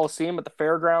Coliseum at the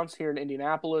Fairgrounds here in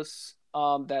Indianapolis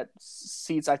that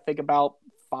seats, I think, about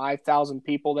 5,000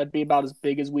 people. That'd be about as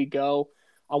big as we go.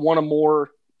 I want a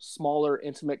more smaller,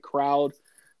 intimate crowd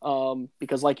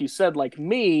because, like you said, like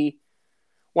me,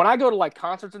 when I go to like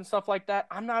concerts and stuff like that,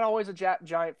 I'm not always a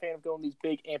giant fan of going to these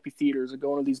big amphitheaters or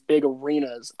going to these big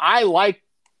arenas. I like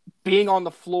being on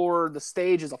the floor, the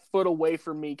stage is a foot away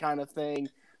from me kind of thing.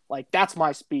 Like, that's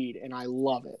my speed, and I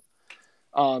love it.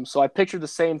 So I pictured the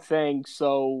same thing.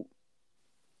 So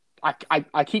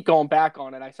I keep going back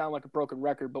on it. I sound like a broken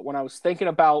record, but when I was thinking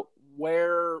about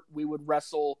where we would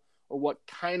wrestle or what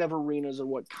kind of arenas or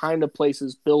what kind of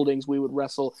places, buildings we would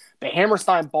wrestle, the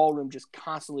Hammerstein Ballroom just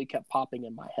constantly kept popping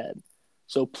in my head.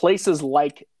 So places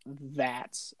like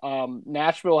that.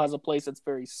 Nashville has a place that's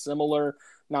very similar,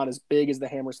 not as big as the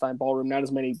Hammerstein Ballroom, not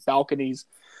as many balconies,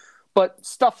 but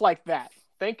stuff like that.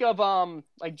 Think of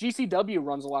like GCW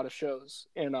runs a lot of shows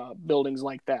in buildings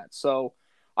like that. So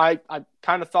I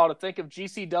kind of thought to think of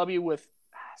GCW with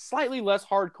slightly less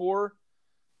hardcore,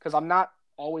 because I'm not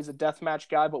always a deathmatch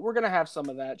guy, but we're going to have some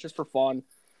of that just for fun,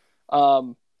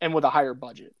 and with a higher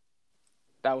budget.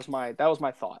 That was my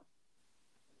thought.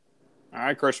 All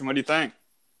right, Christian, what do you think?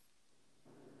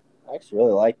 I actually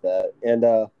really like that.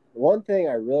 And one thing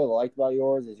I really liked about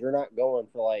yours is you're not going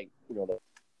for like, the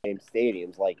same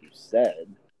stadiums like you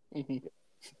said. Mm-hmm.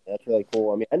 That's really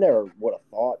cool. I mean, I never would have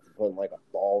thought to put in like a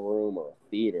ballroom or a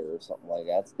theater or something like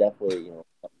that. It's definitely,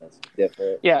 something that's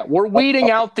different. Yeah, we're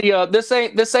weeding out the this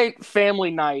ain't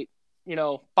family night.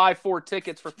 Buy 4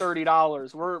 tickets for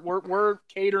 $30. We're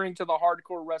catering to the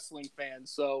hardcore wrestling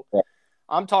fans. So yeah.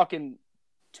 I'm talking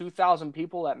 2,000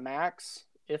 people at max,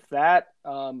 if that.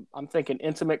 I'm thinking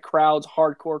intimate crowds,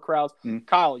 hardcore crowds. Mm.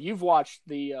 Kyle, you've watched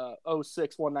the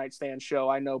 06 One Night Stand show,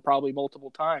 I know, probably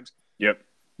multiple times. Yep.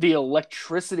 The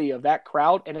electricity of that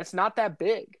crowd, and it's not that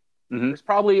big. Mm-hmm. There's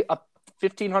probably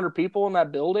 1,500 people in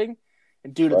that building,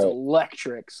 and dude, it's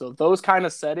electric. So those kind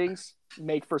of settings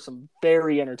make for some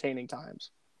very entertaining times.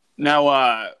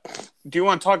 Now, do you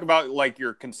want to talk about like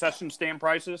your concession stand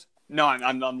prices? No,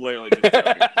 I'm literally just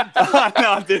joking.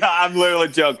 No, dude, I'm literally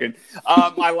joking.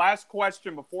 My last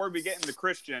question before we get into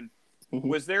Christian,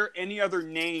 was there any other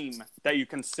name that you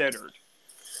considered?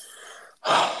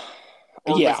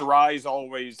 Or was Rise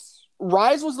always...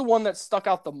 Rise was the one that stuck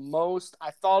out the most. I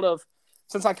thought of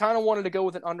since I kind of wanted to go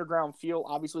with an underground feel,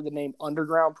 obviously the name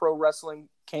Underground Pro Wrestling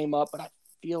came up, but I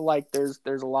feel like there's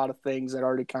a lot of things that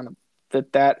already kind of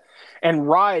fit that. And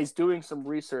Rise, doing some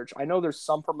research, I know there's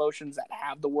some promotions that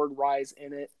have the word Rise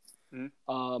in it.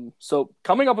 Mm-hmm. So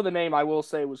coming up with a name, I will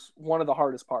say, was one of the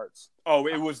hardest parts. Oh,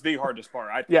 it was the hardest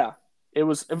part. Yeah, it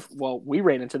was. Well, we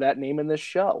ran into that name in this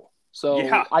show, so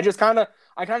Yeah. I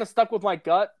kind of stuck with my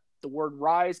gut. The word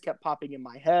Rise kept popping in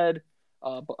my head,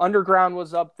 but Underground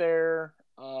was up there.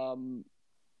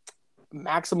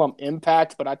 Maximum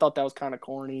Impact, but I thought that was kind of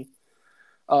corny.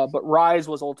 But Rise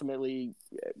was ultimately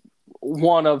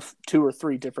one of 2 or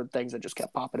 3 different things that just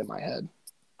kept popping in my head.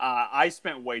 I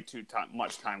spent way too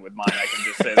much time with mine. I can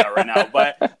just say that right now.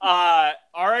 But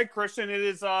all right, Christian,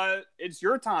 it's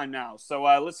your time now. So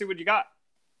let's see what you got.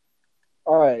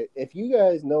 All right. If you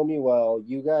guys know me well,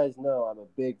 you guys know I'm a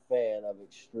big fan of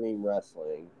extreme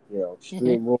wrestling.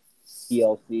 Extreme Rules,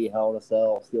 TLC, Hell in a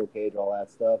Cell, Steel Cage, all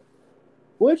that stuff.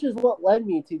 Which is what led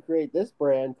me to create this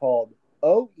brand called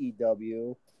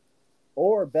OEW,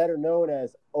 or better known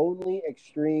as Only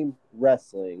Extreme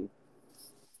Wrestling.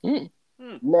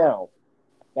 Now,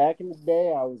 back in the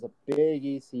day, I was a big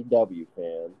ECW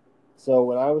fan. So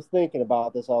when I was thinking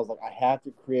about this, I was like, I have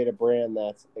to create a brand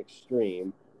that's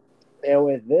extreme. And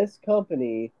with this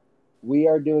company, we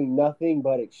are doing nothing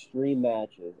but extreme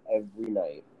matches every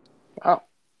night. Wow.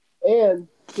 And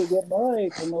to get my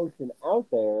promotion out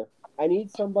there, I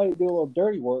need somebody to do a little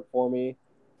dirty work for me.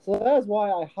 So that's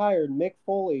why I hired Mick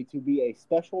Foley to be a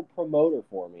special promoter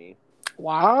for me.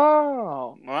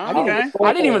 Wow. Okay.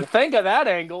 I didn't even think of that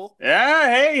angle. Yeah,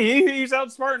 hey, he's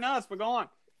outsmarting us, but go on.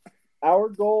 Our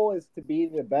goal is to be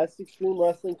the best extreme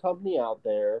wrestling company out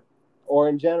there, or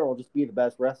in general, just be the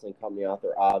best wrestling company out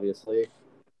there, obviously.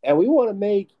 And we want to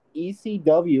make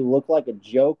ECW look like a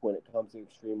joke when it comes to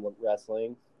extreme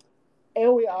wrestling.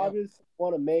 And we obviously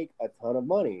want to make a ton of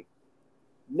money.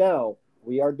 Now,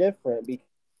 we are different because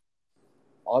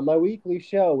on my weekly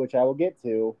show, which I will get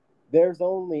to, there's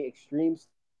only extreme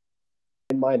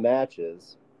in my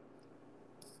matches.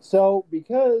 So,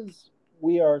 because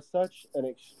we are such an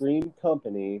extreme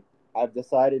company, I've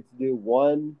decided to do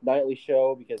one nightly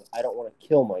show because I don't want to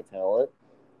kill my talent.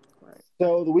 Right.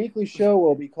 So, the weekly show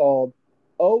will be called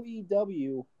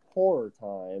OEW Horror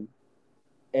Time,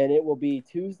 and it will be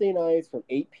Tuesday nights from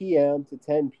 8 p.m. to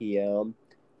 10 p.m.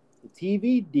 The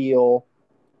TV deal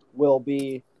will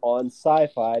be on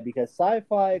Sci-Fi because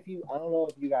Sci-Fi, I don't know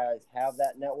if you guys have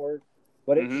that network,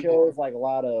 but it shows like a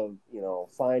lot of,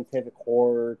 scientific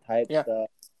horror type stuff,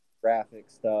 graphic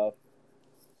stuff.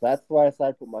 So that's why I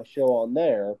decided to put my show on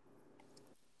there.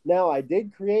 Now, I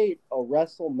did create a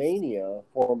WrestleMania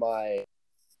for my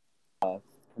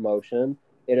promotion.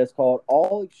 It is called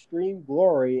All Extreme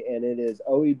Glory, and it is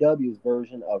OEW's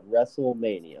version of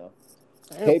WrestleMania.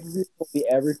 Pay-per-view will be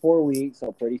every 4 weeks,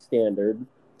 so pretty standard.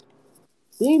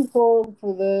 Theme song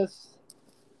for this,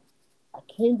 I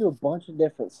came to a bunch of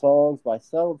different songs, but I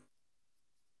settled.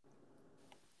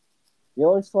 The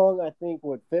only song I think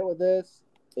would fit with this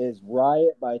is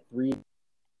Riot by 3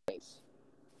 Days.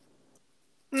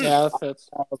 Yeah, that fits.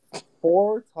 I have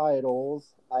 4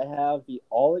 titles. I have the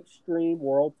All Extreme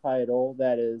World title,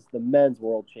 that is the Men's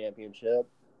World Championship.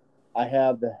 I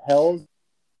have the Hell's,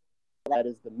 that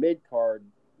is the Mid-Card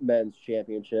Men's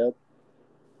Championship.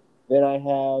 Then I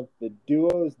have the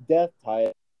Duos Death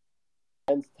title,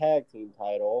 Men's Tag Team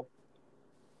title.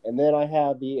 And then I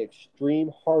have the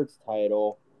Extreme Hearts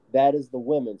title, that is the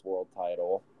Women's World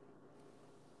title.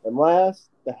 And last,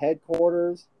 the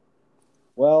headquarters.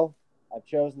 Well, I've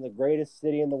chosen the greatest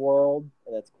city in the world,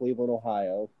 and that's Cleveland,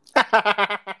 Ohio.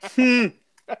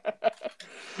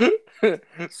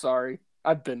 Sorry,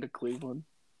 I've been to Cleveland.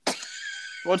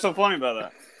 What's so funny about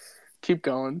that? Keep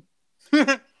going.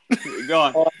 Go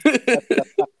on.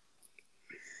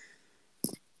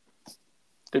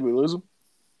 Did we lose him?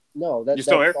 No, you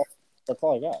still here? That's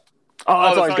all I got. Oh,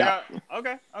 that's all I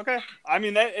got. Okay. I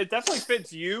mean, it definitely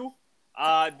fits you.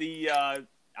 I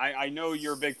know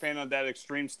you're a big fan of that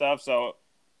extreme stuff, so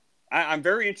I'm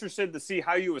very interested to see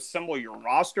how you assemble your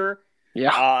roster.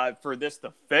 Yeah. For this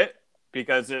to fit,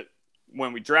 because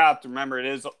when we draft, remember, it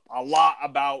is a lot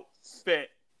about fit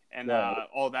and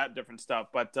all that different stuff.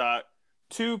 But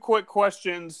 2 quick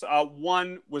questions.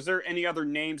 One, was there any other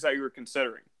names that you were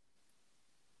considering?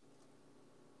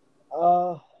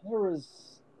 There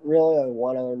was really only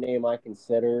one other name I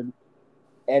considered,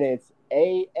 and it's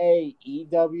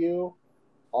AAEW,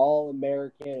 All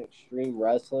American Extreme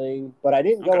Wrestling. But I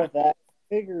didn't go with that. I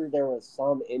figured there was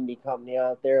some indie company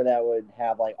out there that would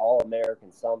have like All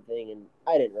American something, and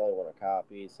I didn't really want to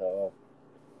copy. So,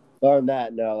 other than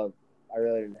that, no, I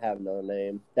really didn't have another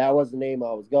name. That was the name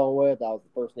I was going with. That was the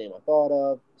first name I thought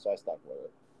of, so I stuck with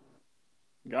it.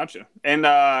 Gotcha. And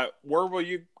where will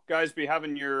you guys be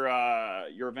having your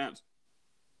events?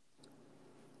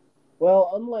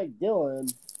 Well, unlike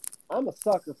Dylan, I'm a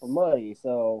sucker for money,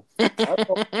 so I'm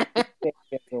going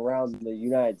around the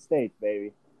United States,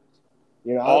 baby.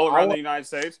 You know, all around the United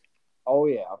States. Oh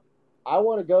yeah, I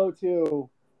want to go to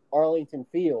Arlington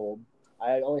Field.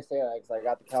 I only say that because I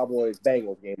got the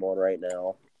Cowboys-Bengals game on right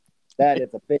now.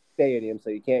 It's a big stadium,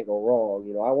 so you can't go wrong.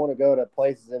 You know, I want to go to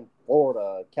places in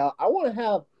Florida. I want to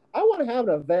have an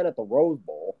event at the Rose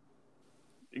Bowl.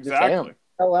 Exactly.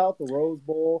 Sell out the Rose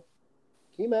Bowl.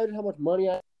 Can you imagine how much money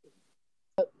I?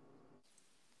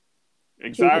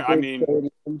 Exactly. I mean,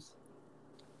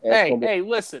 hey,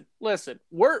 listen.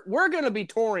 We're gonna be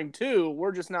touring too.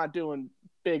 We're just not doing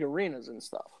big arenas and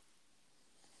stuff.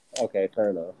 Okay, fair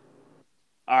enough.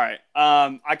 All right.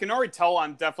 I can already tell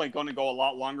I'm definitely going to go a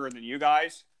lot longer than you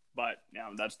guys, but yeah,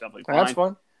 that's definitely fine. That's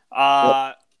fun.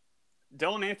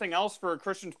 Dylan, anything else for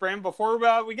Christian's brand before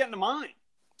we get into mine?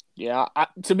 Yeah,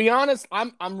 to be honest,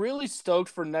 I'm really stoked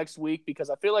for next week because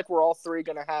I feel like we're all three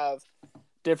gonna have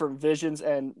different visions,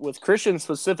 and with Christian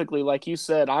specifically, like you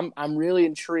said, I'm really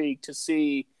intrigued to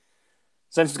see,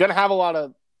 since it's gonna have a lot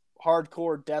of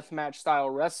hardcore deathmatch style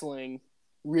wrestling.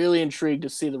 Really intrigued to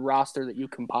see the roster that you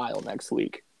compile next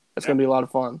week. It's gonna be a lot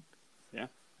of fun. Yeah,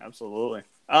 absolutely.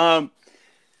 All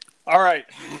right,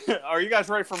 are you guys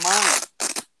ready for mine?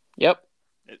 Yep.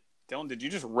 Dylan, did you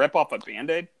just rip off a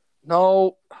Band-Aid?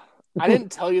 No, I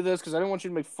didn't tell you this because I didn't want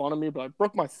you to make fun of me, but I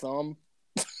broke my thumb.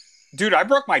 Dude, I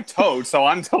broke my toe, so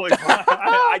I'm totally fine.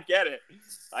 I get it.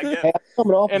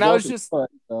 Coming off and I was just fun,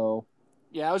 so.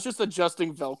 Yeah, I was just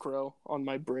adjusting Velcro on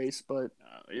my brace, but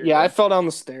good. I fell down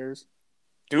the stairs.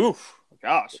 Dude,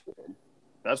 gosh,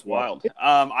 that's wild.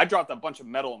 I dropped a bunch of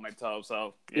metal on my toe,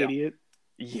 so yeah. Idiot.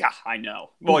 Yeah, I know.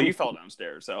 Well, you fell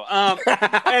downstairs, so all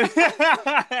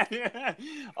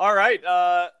right.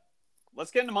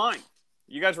 Let's get into mine.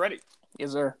 You guys ready?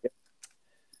 Yes, sir.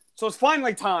 So it's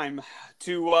finally time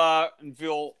to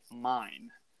unveil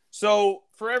mine. So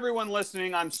for everyone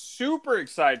listening, I'm super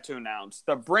excited to announce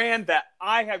the brand that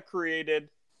I have created.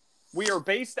 We are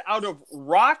based out of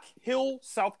Rock Hill,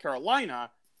 South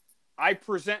Carolina. I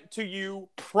present to you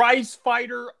Prize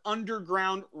Fighter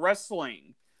Underground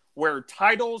Wrestling, where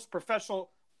titles,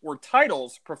 professional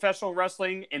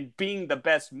wrestling, and being the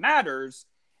best matters,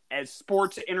 as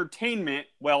sports entertainment,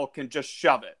 can just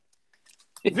shove it.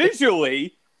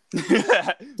 Visually,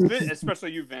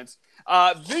 especially you, Vince,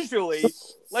 visually,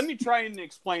 let me try and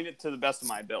explain it to the best of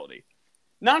my ability.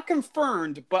 Not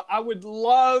confirmed, but I would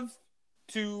love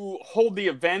to hold the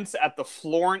events at the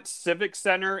Florence Civic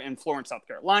Center in Florence, South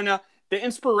Carolina. The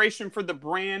inspiration for the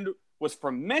brand was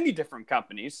from many different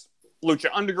companies: Lucha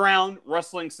Underground,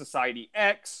 Wrestling Society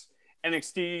X,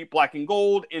 NXT Black and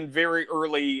Gold, and very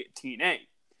early TNA.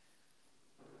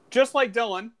 Just like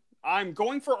Dylan, I'm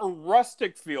going for a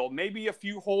rustic feel, maybe a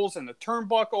few holes in the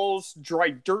turnbuckles, dry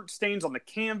dirt stains on the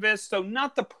canvas, so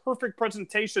not the perfect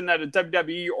presentation that a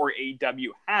WWE or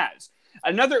AEW has.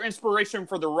 Another inspiration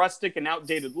for the rustic and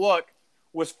outdated look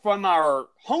was from our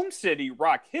home city,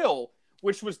 Rock Hill,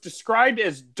 which was described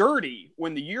as dirty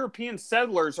when the European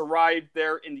settlers arrived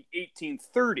there in the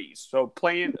 1830s. So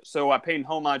paying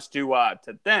homage to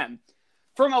them.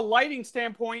 From a lighting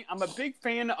standpoint, I'm a big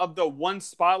fan of the one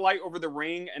spotlight over the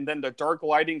ring and then the dark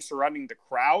lighting surrounding the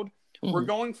crowd.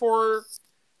 Mm-hmm.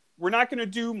 We're not going to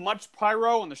do much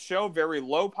pyro on the show, very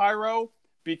low pyro,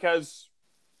 because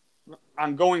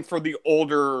I'm going for the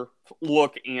older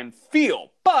look and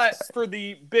feel. But for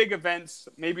the big events,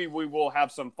 maybe we will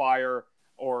have some fire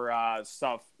or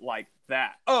stuff like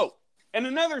that. Oh, and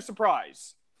another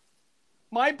surprise.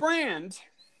 My brand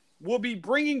will be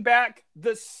bringing back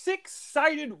the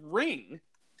 6-sided ring.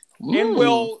 Ooh. And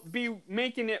will be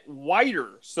making it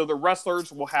wider so the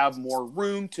wrestlers will have more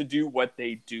room to do what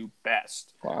they do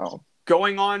best. Wow.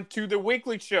 Going on to the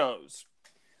weekly shows.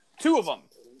 2 of them.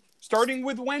 Starting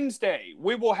with Wednesday,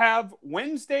 we will have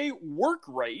Wednesday Work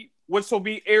Rate, which will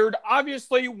be aired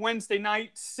obviously Wednesday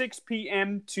night, 6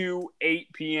 p.m. to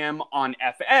 8 p.m. on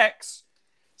FX.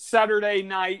 Saturday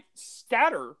night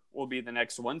Scatter will be the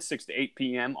next one, 6 to 8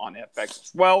 p.m. on FX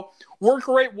as well. Work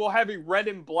Rate will have a red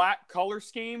and black color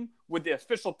scheme, with the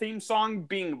official theme song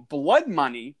being Blood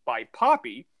Money by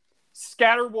Poppy.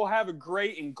 Scatter will have a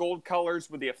gray and gold colors,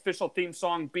 with the official theme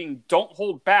song being Don't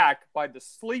Hold Back by The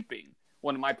Sleeping,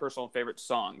 one of my personal favorite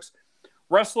songs.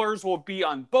 Wrestlers will be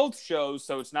on both shows,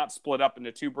 so it's not split up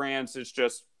into 2 brands. It's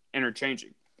just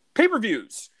interchanging.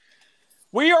 Pay-per-views.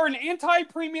 We are an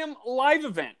anti-premium live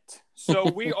event, so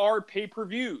we are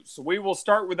pay-per-views. We will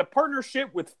start with a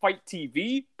partnership with Fight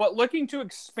TV, but looking to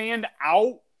expand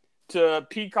out to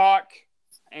Peacock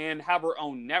and have our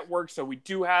own network. So we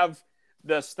do have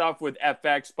the stuff with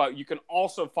FX, but you can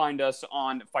also find us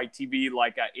on Fight TV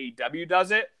like AEW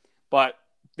does it. But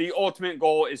the ultimate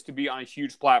goal is to be on a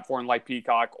huge platform like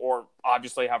Peacock, or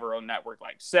obviously have our own network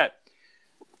like said.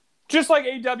 Just like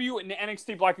AEW and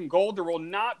NXT Black and Gold, there will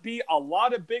not be a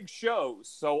lot of big shows,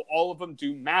 so all of them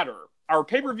do matter. Our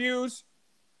pay-per-views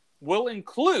will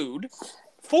include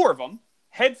 4 of them: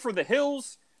 Head for the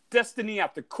Hills, Destiny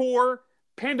at the Core,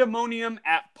 Pandemonium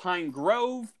at Pine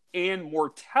Grove, and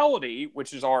Mortality,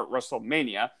 which is our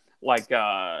WrestleMania, like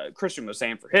Christian was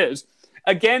saying for his.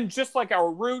 Again, just like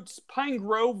our roots, Pine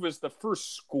Grove was the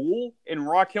first school in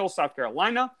Rock Hill, South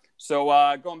Carolina, so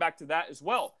going back to that as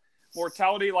well.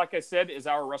 Mortality, like I said, is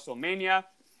our WrestleMania.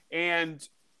 And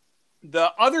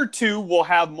the other 2 will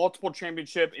have multiple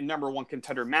championship and number 1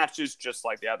 contender matches, just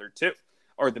like the other 2,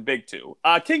 or the big 2.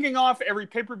 Kicking off, every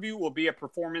pay-per-view will be a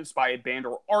performance by a band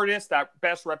or artist that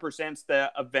best represents the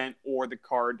event or the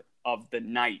card of the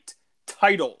night.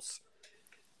 Titles.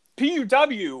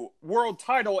 PUW World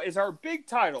Title is our big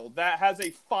title that has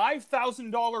a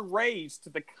 $5,000 raise to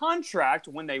the contract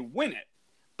when they win it.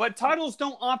 But titles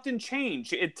don't often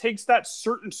change. It takes that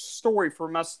certain story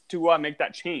for us to make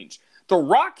that change. The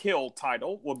Rock Hill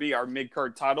title will be our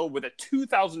mid-card title with a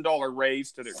 $2,000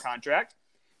 raise to their contract.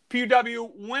 PUW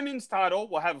Women's title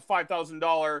will have a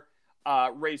 $5,000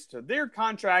 raise to their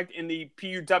contract, and the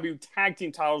PUW Tag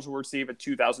Team titles will receive a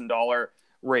 $2,000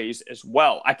 raise as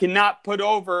well. I cannot put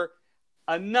over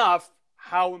enough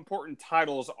how important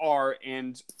titles are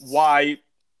and why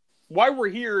we're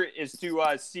here is to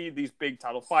see these big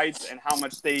title fights and how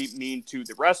much they mean to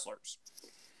the wrestlers.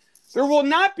 There will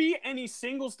not be any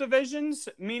singles divisions,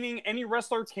 meaning any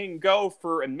wrestler can go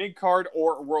for a mid-card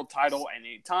or a world title at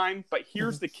any time. But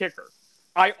here's the kicker.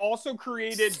 I also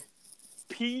created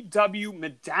PW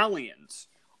medallions.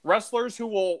 Wrestlers who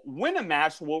will win a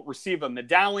match will receive a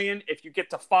medallion. If you get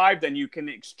to 5, then you can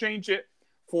exchange it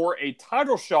for a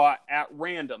title shot at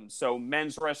random. So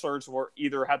men's wrestlers will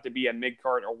either have to be a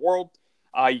mid-card or world.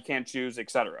 You can't choose,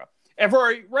 etc. If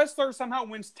a wrestler somehow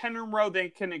wins 10 in a row, they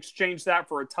can exchange that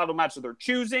for a title match of their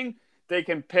choosing. They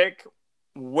can pick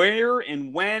where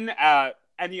and when at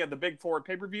any of the big 4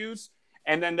 pay-per-views.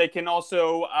 And then they can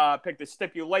also pick the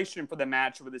stipulation for the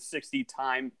match with a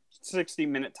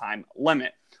 60-minute time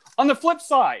limit. On the flip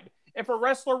side, if a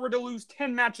wrestler were to lose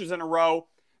 10 matches in a row,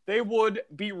 they would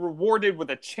be rewarded with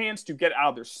a chance to get out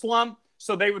of their slump.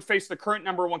 So they would face the current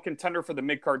number 1 contender for the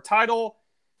mid-card title.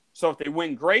 So if they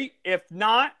win, great. If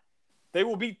not, they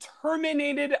will be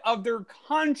terminated of their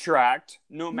contract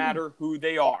no matter who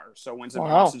they are. So wins and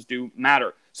losses do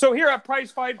matter. So here at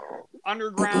Prize Fight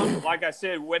Underground, like I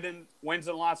said, wins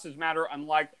and losses matter.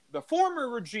 Unlike the former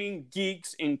regime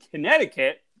geeks in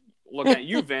Connecticut, looking at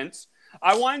you, Vince,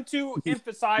 I want to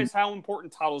emphasize how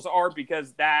important titles are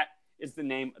because that is the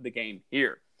name of the game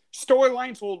here.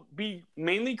 Storylines will be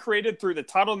mainly created through the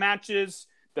title matches,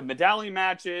 the medallion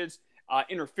matches,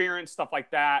 interference, stuff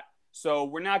like that. So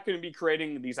we're not going to be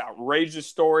creating these outrageous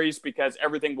stories because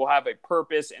everything will have a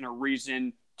purpose and a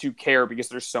reason to care because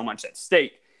there's so much at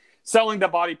stake. Selling the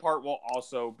body part will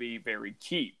also be very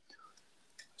key.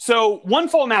 So one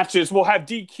fall matches will have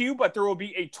DQ, but there will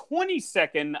be a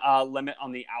 20-second limit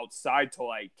on the outside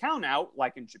till I count out,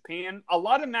 like in Japan. A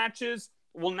lot of matches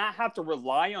will not have to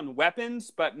rely on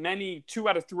weapons, but many 2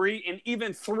 out of 3 and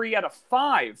even 3 out of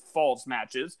 5 falls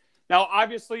matches. Now,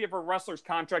 obviously, if a wrestler's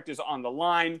contract is on the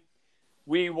line,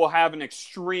 we will have an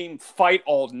extreme fight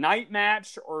all night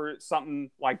match or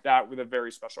something like that with a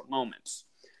very special moments.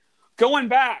 Going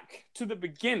back to the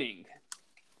beginning,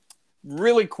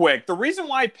 really quick, the reason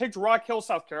why I picked Rock Hill,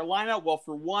 South Carolina, well,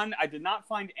 for one, I did not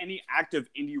find any active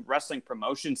indie wrestling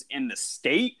promotions in the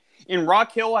state. And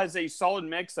Rock Hill has a solid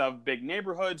mix of big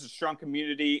neighborhoods, a strong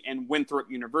community, and Winthrop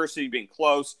University being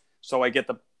close. So I get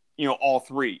all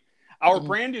 3. Our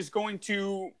brand is going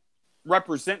to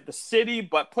represent the city,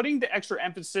 but putting the extra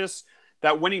emphasis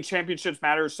that winning championships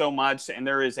matters so much, and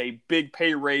there is a big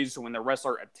pay raise when the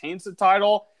wrestler obtains the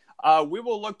title. We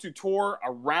will look to tour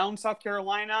around South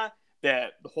Carolina,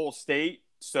 the whole state,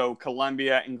 so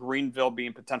Columbia and Greenville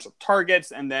being potential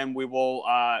targets, and then we will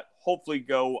hopefully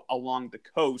go along the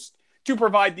coast to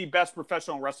provide the best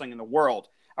professional wrestling in the world.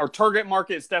 Our target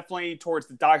market is definitely towards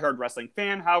the diehard wrestling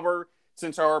fan. However,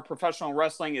 since our professional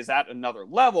wrestling is at another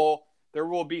level, there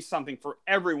will be something for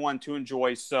everyone to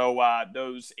enjoy, so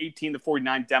those 18 to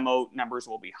 49 demo numbers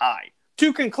will be high.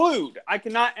 To conclude, I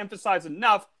cannot emphasize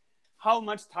enough how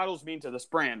much titles mean to this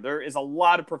brand. There is a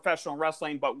lot of professional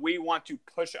wrestling, but we want to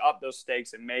push up those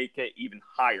stakes and make it even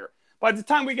higher. By the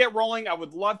time we get rolling, I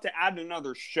would love to add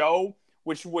another show,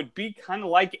 which would be kind of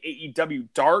like AEW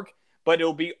Dark, but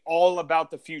it'll be all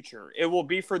about the future. It will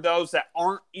be for those that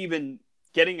aren't even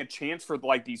getting a chance for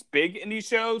like these big indie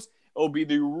shows. It'll be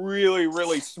the really,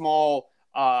 really small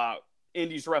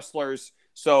indies wrestlers.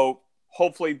 So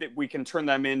hopefully that we can turn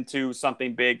them into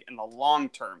something big in the long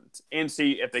term and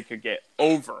see if they could get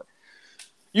over.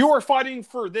 You are fighting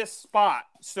for this spot.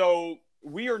 So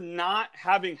we are not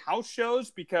having house shows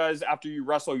because after you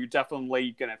wrestle, you're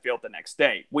definitely going to feel it the next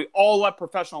day. We all love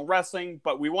professional wrestling,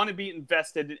 but we want to be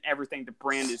invested in everything the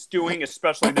brand is doing,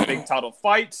 especially the big title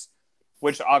fights,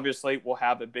 which obviously will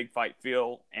have a big fight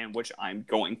feel and which I'm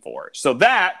going for. So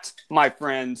that, my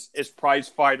friends, is Prize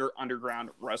Fighter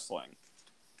Underground Wrestling.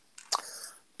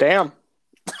 Damn.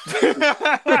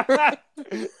 That's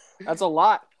a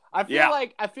lot. I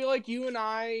feel like you and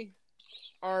I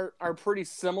are pretty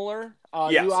similar.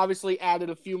 Yes. You obviously added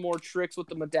a few more tricks with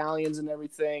the medallions and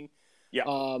everything. Yeah.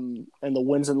 And the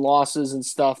wins and losses and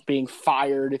stuff, being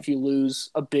fired if you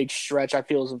lose a big stretch, I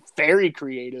feel is very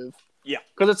creative. Yeah.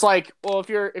 Because it's like, well, if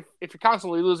you're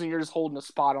constantly losing, you're just holding a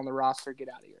spot on the roster. Get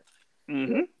out of here.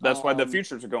 Mm-hmm. That's why the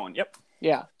futures are going. Yep.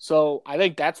 Yeah. So I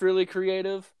think that's really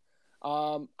creative.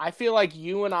 I feel like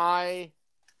you and I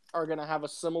are going to have a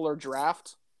similar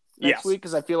draft next week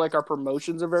because I feel like our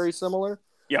promotions are very similar.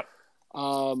 Yep.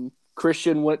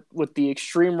 Christian went with the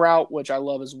extreme route, which I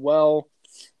love as well.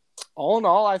 All in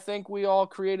all, I think we all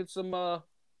created some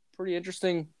pretty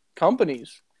interesting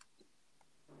companies,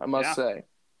 I must say.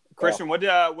 Christian, what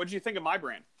did you think of my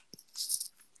brand?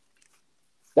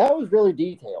 That was really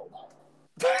detailed.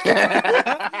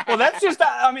 Well,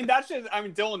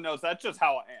 Dylan knows that's just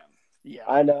how I am. Yeah,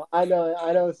 I know.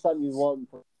 It's something you want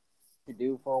to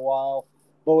do for a while.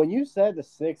 But when you said the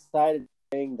 6-sided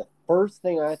thing, the first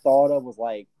thing I thought of was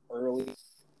like early,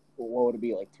 what would it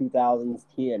be, like 2000s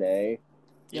TNA?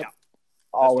 Yeah.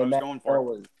 Oh, and that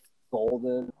was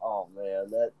golden. Oh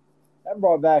man, that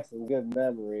brought back some good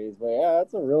memories. But yeah,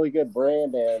 that's a really good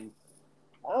brand, and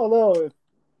I don't know if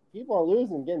people are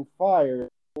losing, getting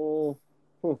fired.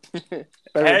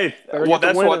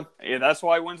 That's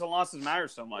why wins and losses matter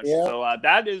so much. Yeah. So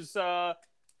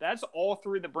that's all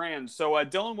three of the brands. So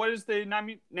Dylan, what is the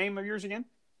name of yours again?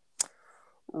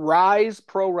 Rise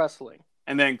Pro Wrestling.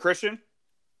 And then Christian?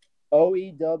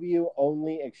 OEW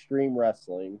Only Extreme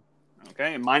Wrestling.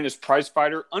 Okay, and mine is Prize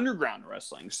Fighter Underground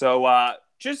Wrestling. So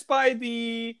just by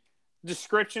the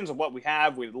descriptions of what we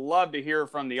have, we'd love to hear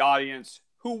from the audience.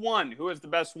 Who won? Who is the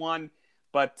best one?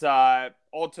 But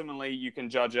ultimately, you can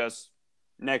judge us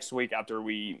next week after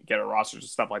we get our rosters and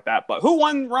stuff like that. But who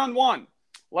won round one?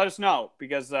 Let us know,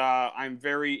 because I'm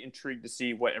very intrigued to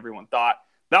see what everyone thought.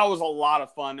 That was a lot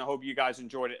of fun. I hope you guys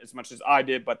enjoyed it as much as I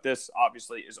did, but this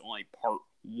obviously is only part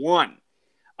one.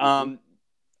 I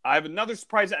have another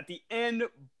surprise at the end,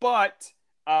 but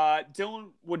Dylan,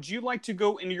 would you like to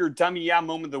go into your dummy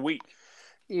moment of the week?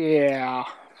 Yeah.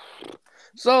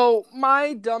 So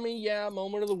my dummy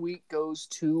moment of the week goes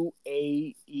to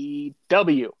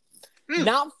AEW.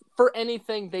 Not for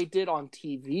anything they did on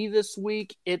TV this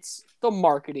week. It's the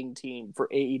marketing team for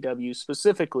AEW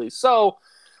specifically. So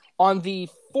on the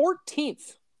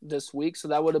 14th this week, so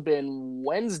that would have been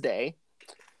Wednesday,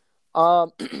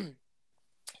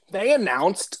 they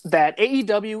announced that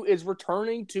AEW is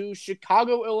returning to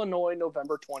Chicago, Illinois,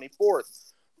 November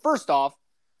 24th. First off,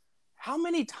 how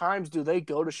many times do they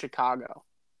go to Chicago?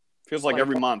 Feels like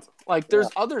every month. Like, there's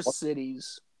other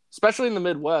cities, especially in the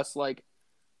Midwest, like,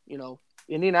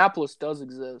 Indianapolis does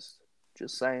exist.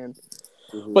 Just saying.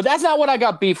 Mm-hmm. But that's not what I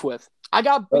got beef with. I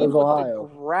got beef with the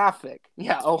graphic.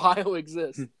 Yeah, Ohio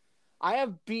exists. I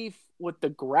have beef with the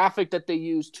graphic that they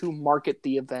use to market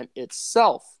the event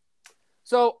itself.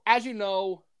 So, as you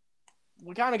know,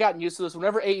 we kind of gotten used to this.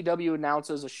 Whenever AEW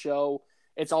announces a show,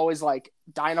 it's always like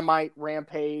Dynamite,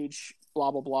 Rampage,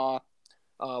 blah, blah, blah,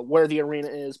 where the arena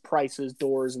is, prices,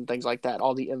 doors, and things like that,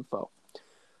 all the info.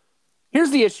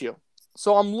 Here's the issue.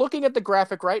 So I'm looking at the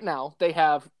graphic right now. They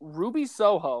have Ruby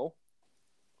Soho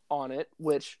on it,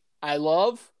 which I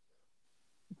love,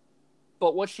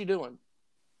 but what's she doing?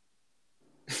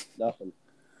 Nothing.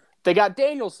 They got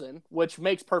Danielson, which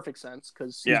makes perfect sense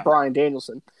because he's Yeah. Bryan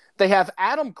Danielson. They have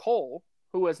Adam Cole,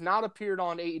 who has not appeared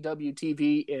on AEW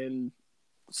TV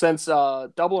since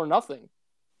Double or Nothing,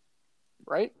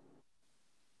 right?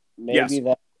 Maybe Yes.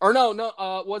 that. Or no,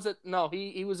 was it? No,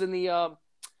 he was in the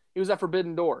he was at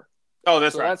Forbidden Door. Oh,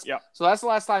 that's right. So that's the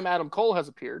last time Adam Cole has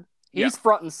appeared. He's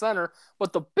front and center,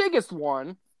 but the biggest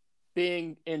one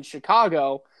being in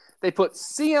Chicago, they put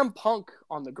CM Punk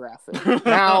on the graphic.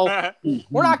 Now,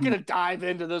 we're not going to dive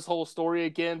into this whole story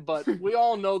again, but we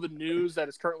all know the news that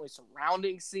is currently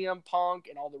surrounding CM Punk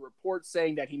and all the reports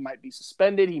saying that he might be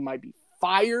suspended, he might be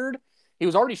fired. He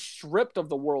was already stripped of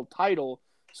the world title.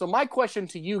 So my question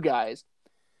to you guys,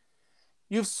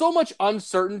 you have so much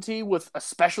uncertainty with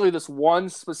especially this one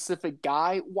specific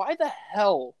guy. Why the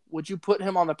hell would you put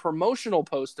him on the promotional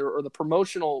poster or the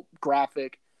promotional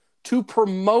graphic to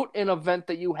promote an event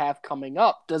that you have coming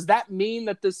up? Does that mean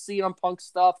that this CM Punk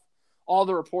stuff, all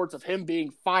the reports of him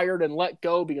being fired and let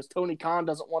go because Tony Khan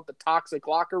doesn't want the toxic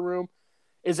locker room,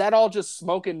 is that all just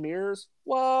smoke and mirrors?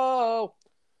 Whoa.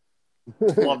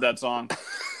 Love that song.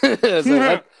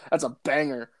 That's a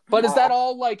banger. But is that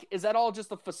all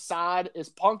just a facade? Is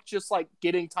Punk just like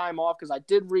getting time off? Because I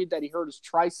did read that he hurt his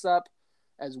tricep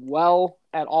as well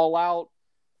at All Out.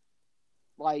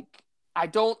 Like, I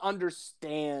don't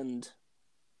understand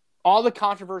all the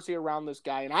controversy around this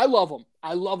guy, and I love him.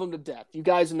 I love him to death. You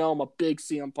guys know I'm a big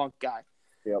CM Punk guy.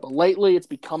 Yep. But lately, it's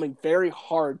becoming very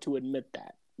hard to admit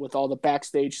that with all the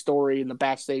backstage story and the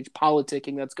backstage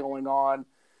politicking that's going on.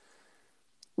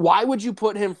 Why would you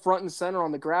put him front and center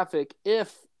on the graphic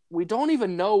if we don't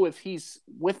even know if he's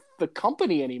with the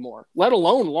company anymore, let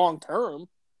alone long term?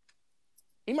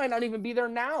 He might not even be there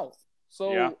now.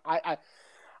 So yeah.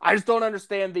 I just don't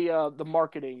understand the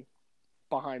marketing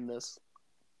behind this.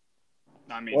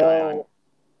 I mean, well,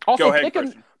 go ahead,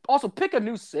 Christian. Also, pick a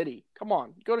new city. Come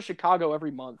on, go to Chicago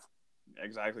every month.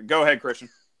 Exactly. Go ahead, Christian.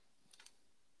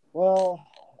 Well,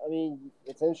 I mean,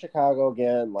 it's in Chicago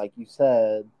again, like you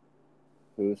said.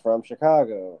 Who's from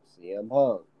Chicago? CM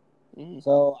Punk. Mm.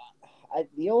 So,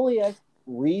 the only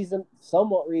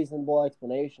somewhat reasonable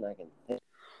explanation I can think,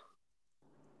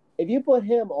 if you put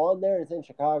him on there and it's in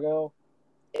Chicago,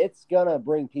 it's gonna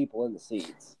bring people in the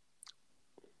seats.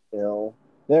 You know,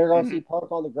 they're gonna see Punk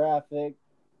on the graphic.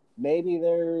 Maybe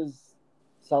there's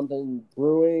something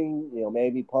brewing. You know,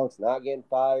 maybe Punk's not getting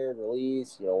fired,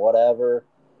 released. You know, whatever.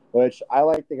 Which I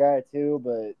like the guy too,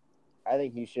 but I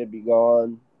think he should be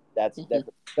gone. That's a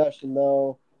discussion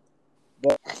though.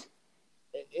 But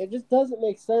it just doesn't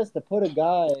make sense to put a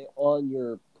guy on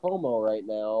your promo right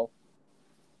now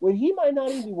when he might not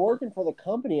even be working for the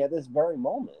company at this very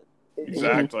moment.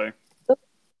 Exactly.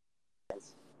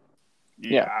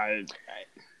 Yeah.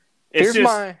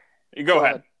 Go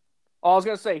ahead. I was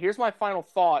going to say, here's my final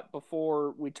thought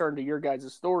before we turn to your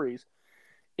guys' stories.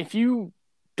 If you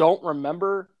don't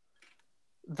remember,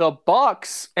 the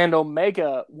Bucks and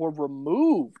Omega were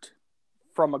removed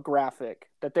from a graphic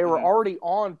that they were already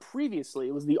on previously.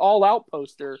 It was the All Out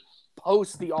poster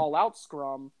post the All Out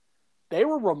scrum. They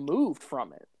were removed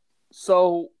from it.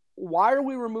 So why are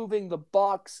we removing the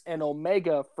Bucks and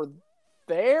Omega for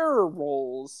their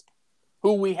roles,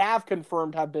 who we have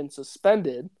confirmed have been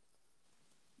suspended,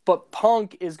 but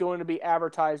Punk is going to be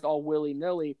advertised all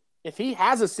willy-nilly? If he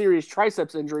has a serious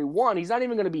triceps injury, he's not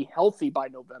even going to be healthy by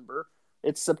November.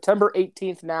 It's September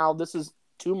 18th now. This is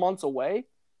 2 months away.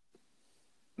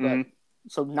 Mm-hmm.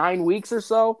 So 9 weeks or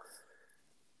so.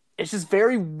 It's just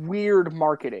very weird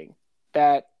marketing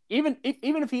that even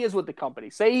if he is with the company,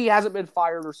 say he hasn't been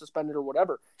fired or suspended or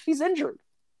whatever, he's injured.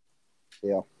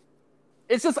 Yeah.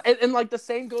 It's just, and like the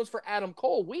same goes for Adam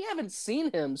Cole. We haven't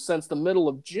seen him since the middle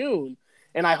of June,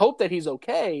 and I hope that he's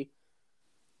okay.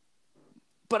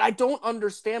 But I don't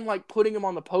understand like putting him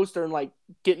on the poster and like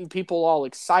getting people all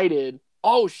excited.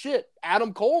 Oh shit,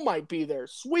 Adam Cole might be there.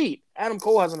 Sweet. Adam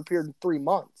Cole hasn't appeared in 3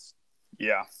 months.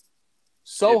 Yeah.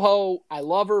 Soho, I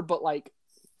love her, but like,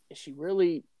 is she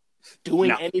really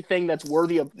doing anything that's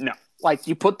worthy of? No. Like,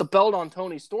 you put the belt on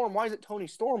Tony Storm. Why is it Tony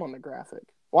Storm on the graphic?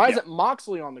 Why isn't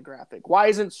Moxley on the graphic? Why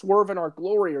isn't Swerve in Our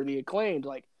Glory or the Acclaimed?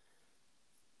 Like,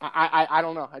 I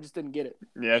don't know. I just didn't get it.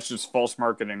 Yeah, it's just false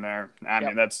marketing there. I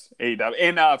mean, that's AEW.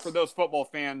 And for those football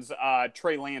fans,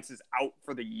 Trey Lance is out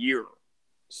for the year.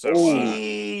 So,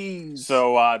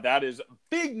 that is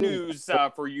big news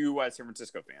for you San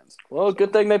Francisco fans. Well,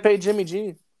 good thing they paid Jimmy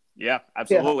G. Yeah,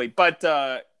 absolutely. Yeah.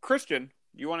 But, Christian,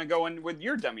 you want to go in with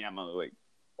your dummy of the week?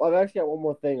 Well, I've actually got one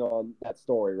more thing on that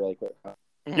story really quick.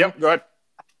 Yep, go ahead.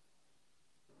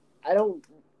 I don't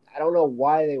know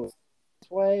why they were this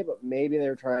way, but maybe they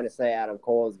were trying to say Adam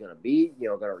Cole is going to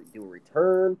do a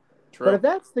return. True. But if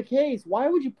that's the case, why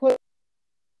would you put?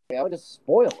 I would just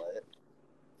spoil it.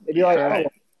 It'd be like,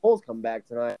 Cole's come back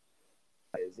tonight.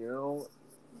 You know,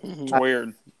 it's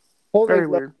weird. Very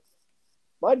weird.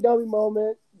 My dummy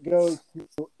moment goes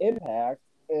to Impact,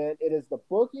 and it is the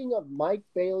booking of Mike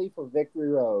Bailey for Victory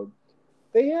Road.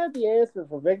 They had the answer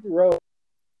for Victory Road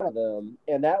of them,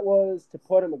 and that was to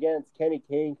put him against Kenny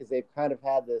King because they've kind of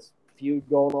had this feud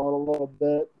going on a little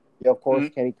bit. You know, of course,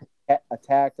 Kenny King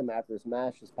attacked him after his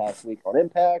match this past week on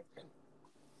Impact.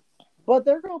 But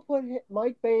they're going to put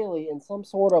Mike Bailey in some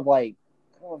sort of like,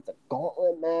 I don't know if it's a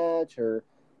gauntlet match or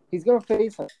he's going to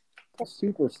face like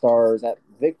superstars at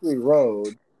Victory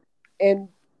Road. And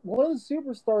one of the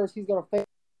superstars he's going to face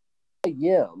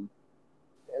Yim.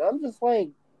 And I'm just like,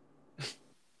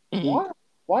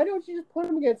 why don't you just put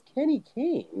him against Kenny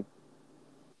King?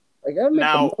 Like, that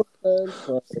makes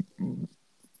no sense.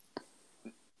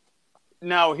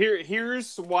 Now,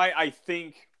 here's why I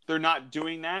think they're not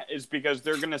doing that is because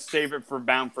they're going to save it for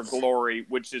Bound for Glory,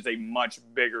 which is a much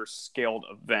bigger scaled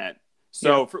event.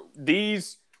 So for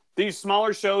these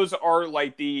smaller shows are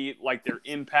like their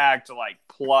Impact like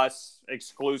Plus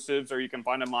exclusives, or you can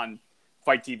find them on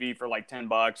Fight TV for like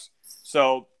 $10.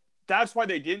 So that's why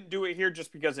they didn't do it here,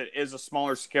 just because it is a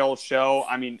smaller scale show.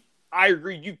 I mean, I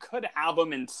agree. You could have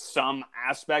them in some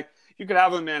aspect. You could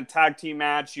have them in a tag team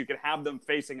match. You could have them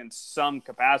facing in some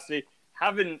capacity.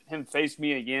 Having him face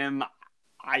Mia Yim,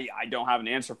 I don't have an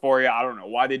answer for you. I don't know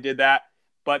why they did that.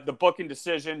 But the booking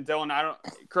decision, Dylan,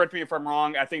 correct me if I'm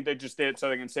wrong. I think they just did it so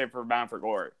they can save it for Bound for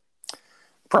Glory.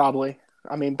 Probably.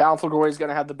 I mean, Bound for Glory is going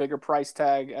to have the bigger price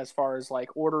tag as far as like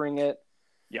ordering it.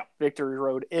 Yeah. Victory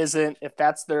Road isn't. If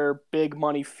that's their big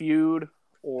money feud,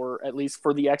 or at least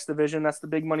for the X Division, that's the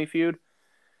big money feud.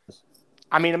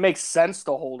 I mean, it makes sense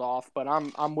to hold off, but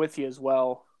I'm with you as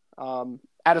well.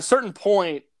 At a certain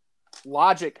point,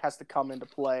 logic has to come into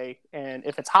play, and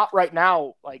if it's hot right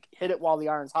now, like hit it while the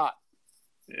iron's hot.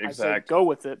 Exactly. I say go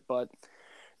with it, but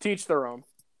to each their own.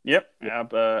 Yep.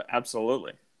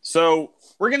 Absolutely. So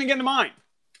we're gonna get into mine.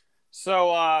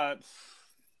 So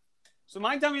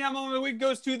my dummy moment of the week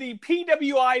goes to the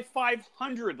PWI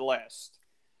 500 list.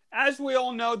 As we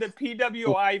all know, the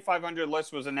PWI 500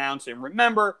 list was announced, and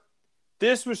remember,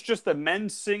 this was just the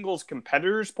men's singles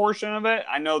competitors portion of it.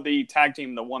 I know the tag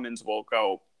team, the women's, will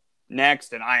go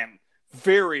next, and I am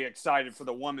very excited for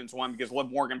the women's one because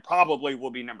Liv Morgan probably will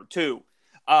be number 2.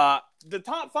 The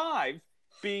top 5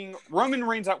 being Roman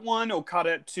Reigns at 1,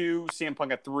 Okada at 2, CM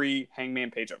Punk at 3,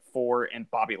 Hangman Page at 4, and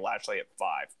Bobby Lashley at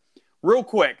 5. Real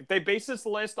quick, they base this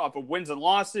list off of wins and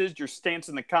losses, your stance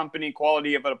in the company,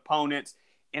 quality of opponents,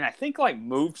 and I think like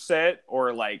moveset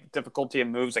or like difficulty of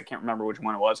moves. I can't remember which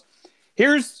one it was.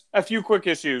 Here's a few quick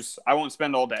issues. I won't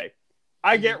spend all day.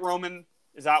 I get Roman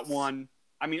is at 1.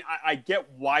 I mean, I get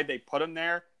why they put him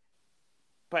there,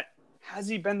 but has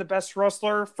he been the best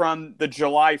wrestler from the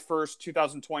July 1st,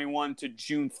 2021 to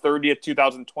June 30th,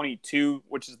 2022,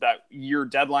 which is that year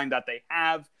deadline that they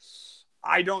have?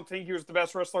 I don't think he was the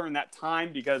best wrestler in that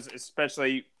time because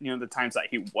especially, the times that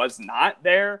he was not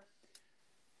there.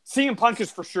 CM Punk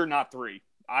is for sure not 3.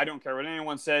 I don't care what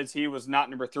anyone says. He was not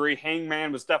number 3.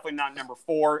 Hangman was definitely not number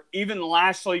 4. Even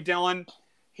Lashley, Dylan,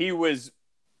 he was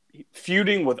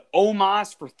feuding with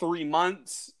Omos for 3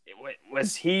 months.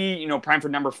 Was he, prime for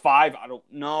number 5? I don't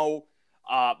know.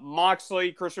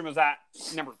 Moxley, Christian was at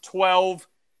number 12.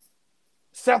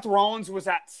 Seth Rollins was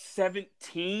at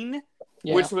 17,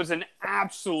 which was an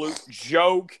absolute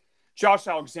joke. Josh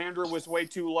Alexander was way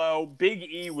too low. Big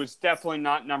E was definitely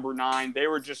not number 9. They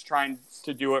were just trying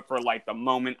to do it for like the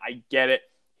moment. I get it.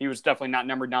 He was definitely not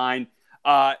number 9.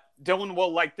 Dylan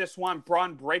will like this one.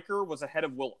 Braun Breaker was ahead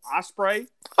of Will Ospreay.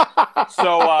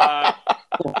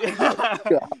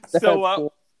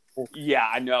 Yeah,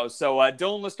 I know. So,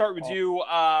 Dylan, let's start with you.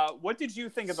 What did you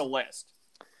think of the list?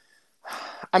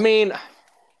 I mean,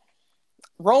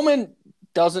 Roman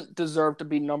doesn't deserve to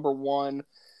be number 1.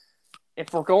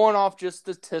 If we're going off just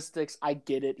statistics, I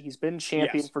get it. He's been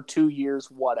champion for 2 years,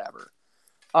 whatever.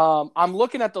 I'm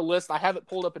looking at the list. I have it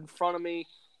pulled up in front of me.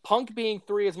 Punk being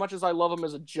 3, as much as I love him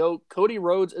as a joke, Cody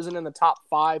Rhodes isn't in the top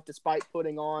 5 despite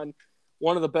putting on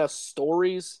one of the best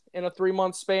stories in a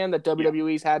 3-month span that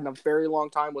WWE's had in a very long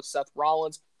time with Seth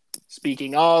Rollins.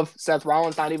 Speaking of, Seth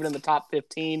Rollins not even in the top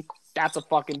 15. That's a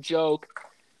fucking joke.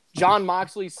 Jon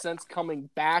Moxley, since coming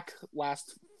back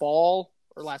last fall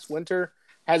or last winter,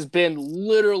 has been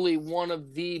literally one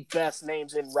of the best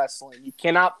names in wrestling. You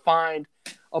cannot find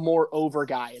a more over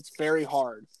guy. It's very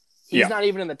hard. He's not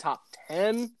even in the top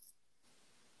 10.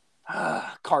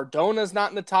 Cardona's not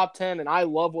in the top 10, and I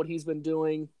love what he's been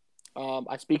doing.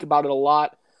 I speak about it a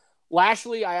lot.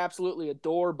 Lashley, I absolutely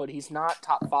adore, but he's not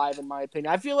top 5 in my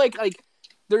opinion. I feel like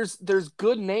there's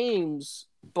good names,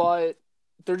 but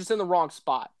they're just in the wrong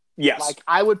spot. Yes. Like,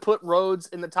 I would put Rhodes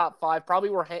in the top 5, probably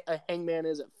where Hangman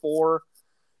is at 4,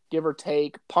 give or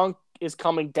take. Punk is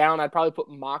coming down. I'd probably put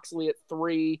Moxley at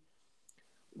 3.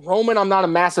 Roman, I'm not a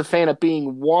massive fan of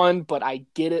being 1, but I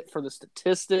get it for the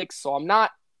statistics, so I'm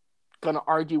not going to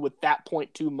argue with that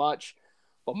point too much.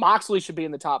 But Moxley should be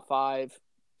in the top 5.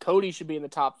 Cody should be in the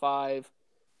top 5.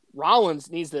 Rollins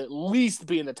needs to at least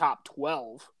be in the top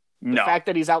 12. The fact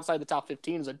that he's outside the top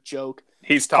 15 is a joke.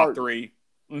 He's top 3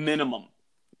 minimum.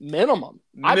 Minimum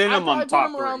I'd put top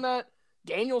him 3. around that.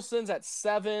 Danielson's at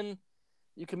 7.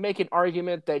 You can make an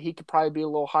argument that he could probably be a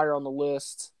little higher on the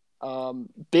list.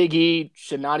 Big E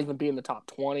should not even be in the top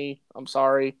 20. I'm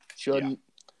sorry, shouldn't. Yeah.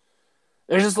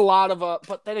 There's just a lot of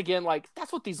but then again, like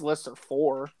that's what these lists are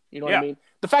for. You know what I mean?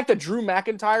 The fact that Drew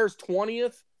McIntyre's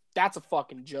 20th, that's a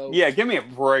fucking joke. Yeah, give me a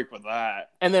break with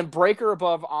that. And then Breaker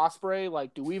above Ospreay,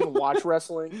 like, do we even watch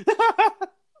wrestling?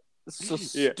 It's so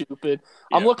stupid.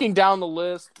 Yeah. I'm looking down the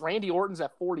list. Randy Orton's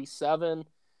at 47.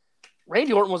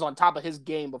 Randy Orton was on top of his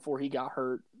game before he got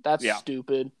hurt. That's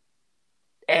stupid.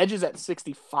 Edge is at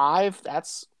 65.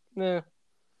 That's Yeah.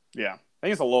 I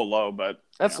think it's a little low, but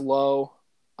that's low.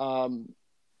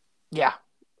 Yeah.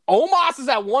 Omos is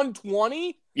at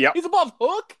 120. Yep. He's above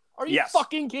Hook. Are you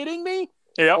fucking kidding me?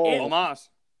 Yep. Omos.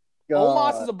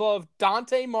 Omos is above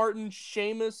Dante Martin,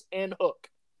 Sheamus, and Hook.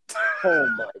 Oh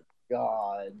my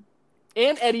God.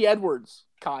 And Eddie Edwards,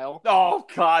 Kyle. Oh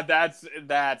God,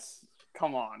 that's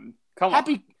come on.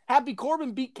 Happy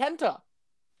Corbin beat Kenta.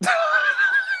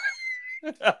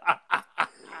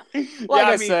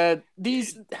 I said,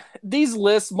 these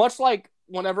lists, much like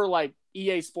whenever like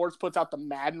EA Sports puts out the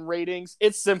Madden ratings,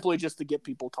 it's simply just to get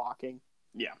people talking.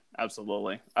 Yeah,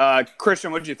 absolutely.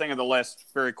 Christian, what did you think of the list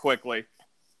very quickly?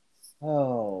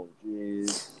 Oh,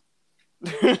 jeez.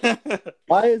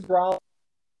 Why is Rollins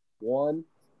 1?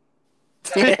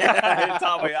 Yeah,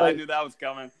 Tommy, I knew that was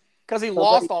coming. Because he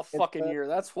lost all fucking year.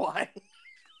 That's why.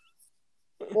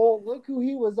 Well, look who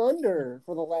he was under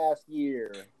for the last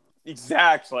year.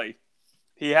 Exactly.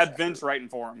 He had Vince writing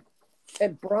for him.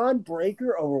 And Braun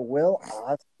Breaker over Will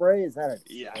Ospreay? Is that a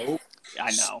joke?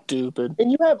 I know. Stupid.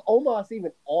 And you have Omos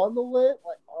even on the list?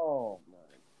 Like, oh, man.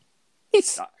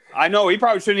 I know. He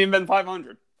probably shouldn't even been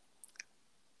 500.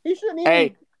 He shouldn't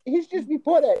even. He should just be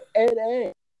put at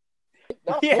NA.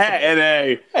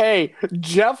 NA. Hey,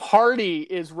 Jeff Hardy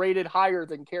is rated higher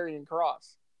than Karrion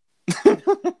Kross.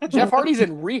 Jeff Hardy's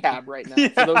in rehab right now,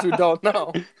 for those who don't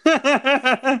know.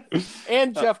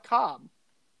 And Jeff Cobb.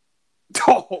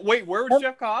 Oh, wait, where was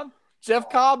Jeff Cobb? Jeff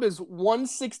Cobb is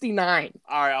 169.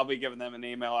 All right, I'll be giving them an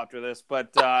email after this.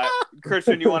 But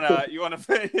Christian, you wanna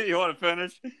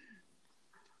finish?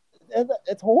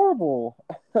 It's horrible.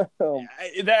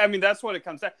 I mean, that's what it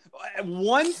comes down.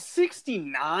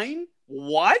 169?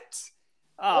 What?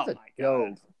 Oh my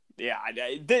God! Yeah.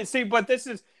 See, but this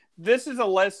is a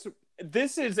list.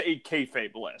 This is a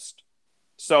kayfabe list.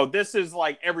 So this is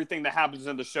like everything that happens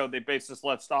in the show. They base this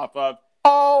list off of.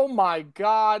 Oh my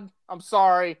God! I'm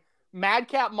sorry.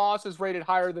 Madcap Moss is rated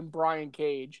higher than Brian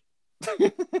Cage.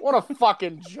 What a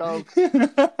fucking joke!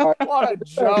 What a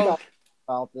joke!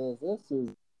 About this is.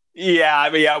 Yeah, I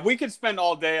mean, we could spend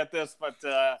all day at this, but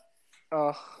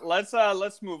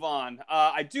let's move on.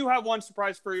 I do have one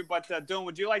surprise for you, but Dylan,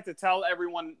 would you like to tell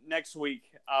everyone next week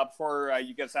before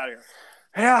you get us out of here?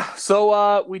 Yeah.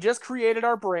 So we just created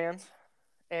our brand,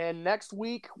 and next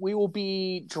week we will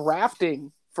be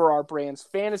drafting for our brand's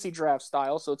fantasy draft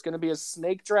style. So it's going to be a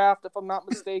snake draft, if I'm not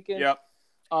mistaken. Yep.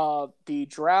 The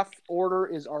draft order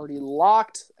is already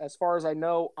locked. As far as I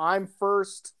know, I'm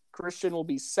first. Christian will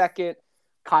be second.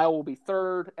 Kyle will be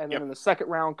third. And then in the second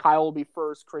round, Kyle will be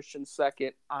first. Christian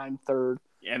second. I'm third.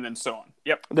 And then so on.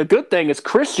 Yep. The good thing is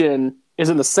Christian is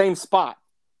in the same spot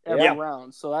every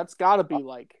round. So that's got to be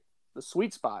like the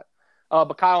sweet spot.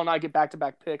 But Kyle and I get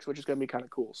back-to-back picks, which is going to be kind of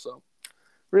cool. So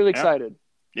really excited.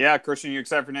 Yeah, Christian, you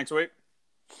excited for next week?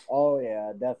 Oh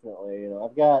yeah, definitely. You know,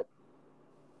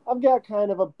 I've got kind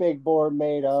of a big board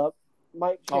made up.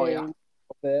 Might change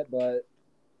a bit, but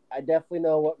I definitely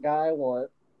know what guy I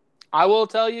want. I will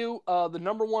tell you, the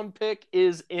number one pick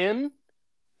is in,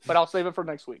 but I'll save it for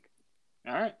next week.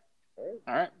 All right.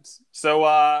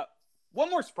 So one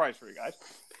more surprise for you guys.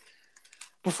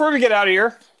 Before we get out of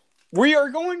here, we are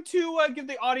going to give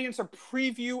the audience a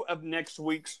preview of next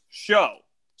week's show.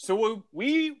 So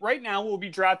we right now will be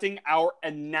drafting our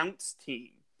announce team.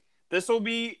 This will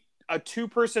be a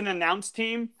 2-person announce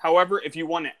team. However, if you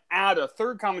want to add a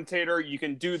third commentator, you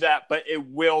can do that, but it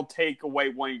will take away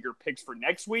one of your picks for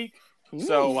next week.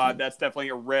 So that's definitely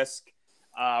a risk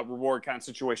reward kind of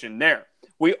situation there.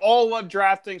 We all love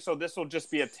drafting, so this will just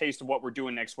be a taste of what we're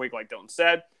doing next week, like Dylan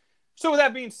said. So with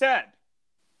that being said,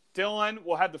 Dylan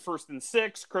will have the 1st and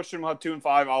 6. Christian will have 2 and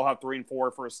 5. I'll have 3 and 4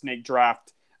 for a snake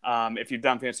draft. If you've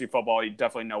done fantasy football, you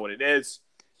definitely know what it is.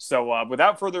 So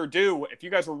without further ado, if you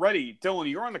guys are ready, Dylan,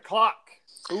 you're on the clock.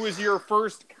 Who is your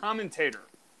first commentator?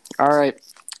 All right.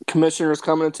 Commissioner's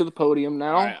coming to the podium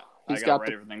now. All right. He's got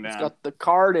the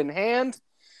card in hand.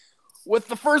 With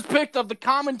the first pick of the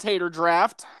commentator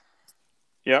draft.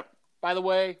 Yep. By the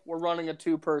way, we're running a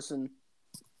 2-person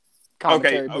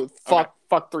commentary booth. Okay.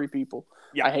 Fuck 3 people.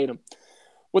 Yeah. I hate them.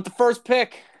 With the first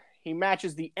pick, he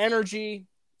matches the energy.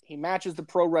 He matches the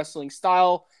pro wrestling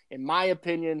style. In my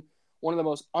opinion, one of the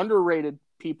most underrated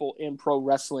people in pro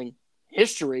wrestling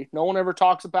history. No one ever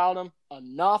talks about him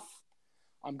enough.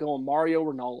 I'm going Mario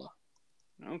Ranallo.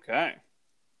 Okay,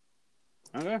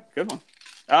 good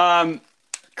one.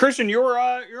 Christian, you're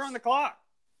on the clock.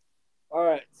 All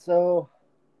right, so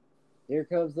here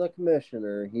comes the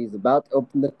commissioner. He's about to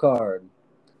open the card.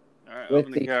 All right,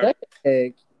 With the second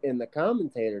pick in the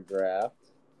commentator draft,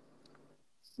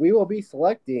 we will be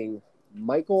selecting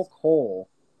Michael Cole.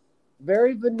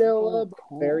 Very vanilla, but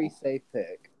very safe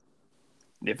pick.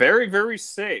 Yeah, very, very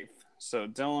safe. So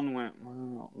Dylan went,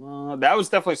 well, that was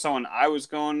definitely someone I was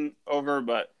going over,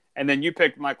 and then you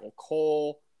picked Michael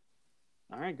Cole.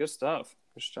 All right, good stuff.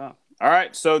 Good stuff. All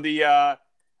right, so I'll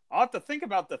have to think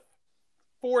about the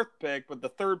 4th pick, but the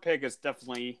 3rd pick is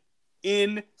definitely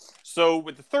in. So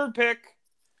with the 3rd pick,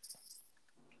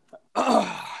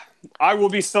 I will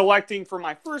be selecting for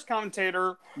my first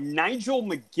commentator, Nigel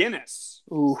McGuinness.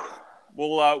 Ooh.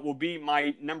 Will be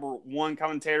my number 1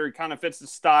 commentator. He kind of fits the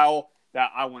style that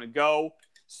I want to go.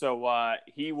 So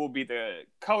he will be the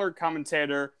color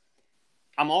commentator.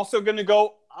 I'm also going to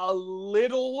go a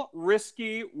little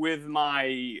risky with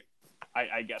my,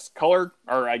 I guess, color,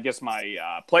 or I guess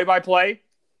my play-by-play.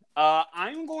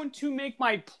 I'm going to make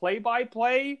my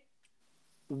play-by-play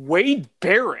Wade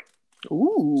Barrett.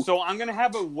 Ooh. So I'm going to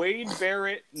have a Wade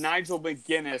Barrett, Nigel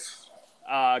McGuinness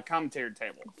commentator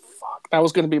table. Fuck. That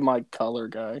was going to be my color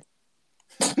guy.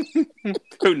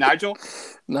 Who, Nigel?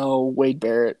 No, Wade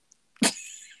Barrett.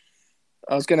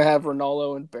 I was going to have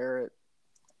Ranallo and Barrett.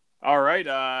 All right,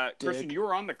 Christian, you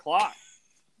were on the clock.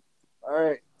 All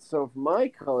right, so for my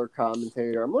color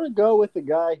commentator, I'm going to go with the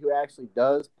guy who actually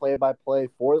does play-by-play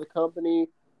for the company,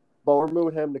 but we're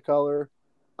moving him to color.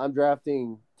 I'm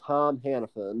drafting Tom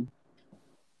Hannafin.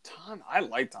 I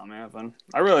like Tom Hannafin.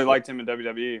 I really liked him in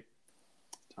WWE.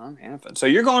 Tom Hannafin. So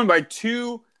you're going by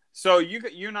 2. So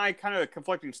you and I kind of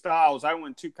conflicting styles. I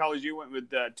went 2 colors. You went with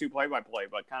 2 play-by-play,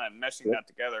 but kind of meshing that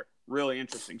together. Really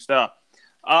interesting stuff.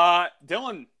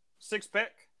 Dylan, 6th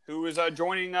pick. Who is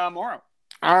joining Morrow?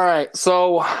 All right,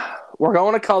 so we're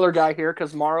going a color guy here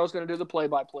because Morrow's going to do the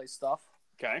play-by-play stuff.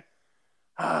 Okay.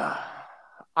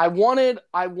 I wanted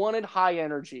high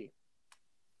energy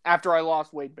after I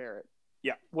lost Wade Barrett.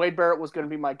 Yeah. Wade Barrett was going to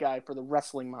be my guy for the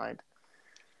wrestling mind.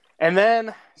 And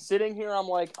then sitting here, I'm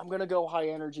like, I'm going to go high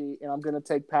energy and I'm going to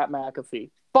take Pat McAfee.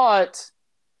 But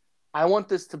I want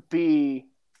this to be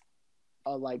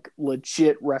a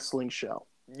legit wrestling show.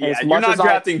 Yeah, you're not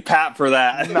drafting Pat for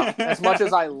that. No. As much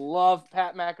as I love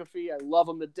Pat McAfee, I love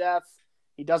him to death.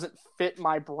 He doesn't fit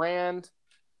my brand,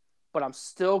 but I'm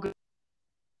still going to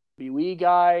be a WWE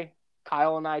guy.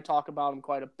 Kyle and I talk about him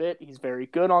quite a bit. He's very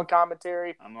good on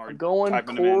commentary. I'm going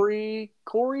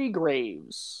Corey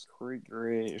Graves. Corey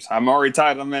Graves. I'm already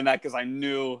typing him in that because I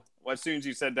knew. Well, as soon as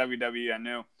you said WWE, I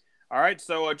knew. All right,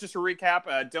 so just to recap,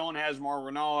 Dylan has Mauro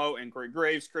Ranallo and Corey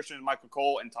Graves, Christian and Michael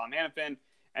Cole, and Tom Hannafin.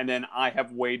 And then I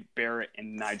have Wade Barrett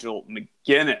and Nigel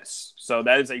McGuinness. So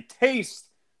that is a taste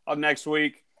of next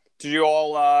week. Did you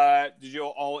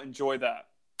all enjoy that?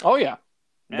 Oh, yeah.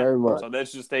 Very much. So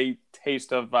that's just a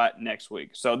taste of next week.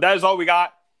 So that is all we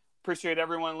got. Appreciate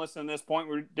everyone listening to this point.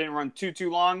 We didn't run too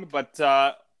long, but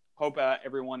hope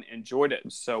everyone enjoyed it.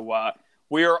 So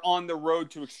we are on the road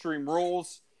to Extreme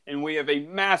Rules, and we have a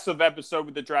massive episode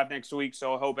with the draft next week.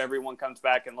 So I hope everyone comes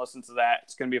back and listens to that.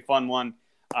 It's going to be a fun one.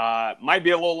 Might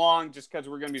be a little long just because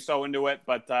we're going to be so into it,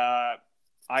 but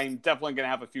I'm definitely going to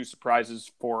have a few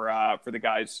surprises for the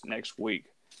guys next week.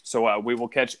 So we will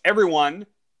catch everyone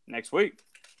next week.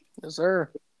 Yes, sir.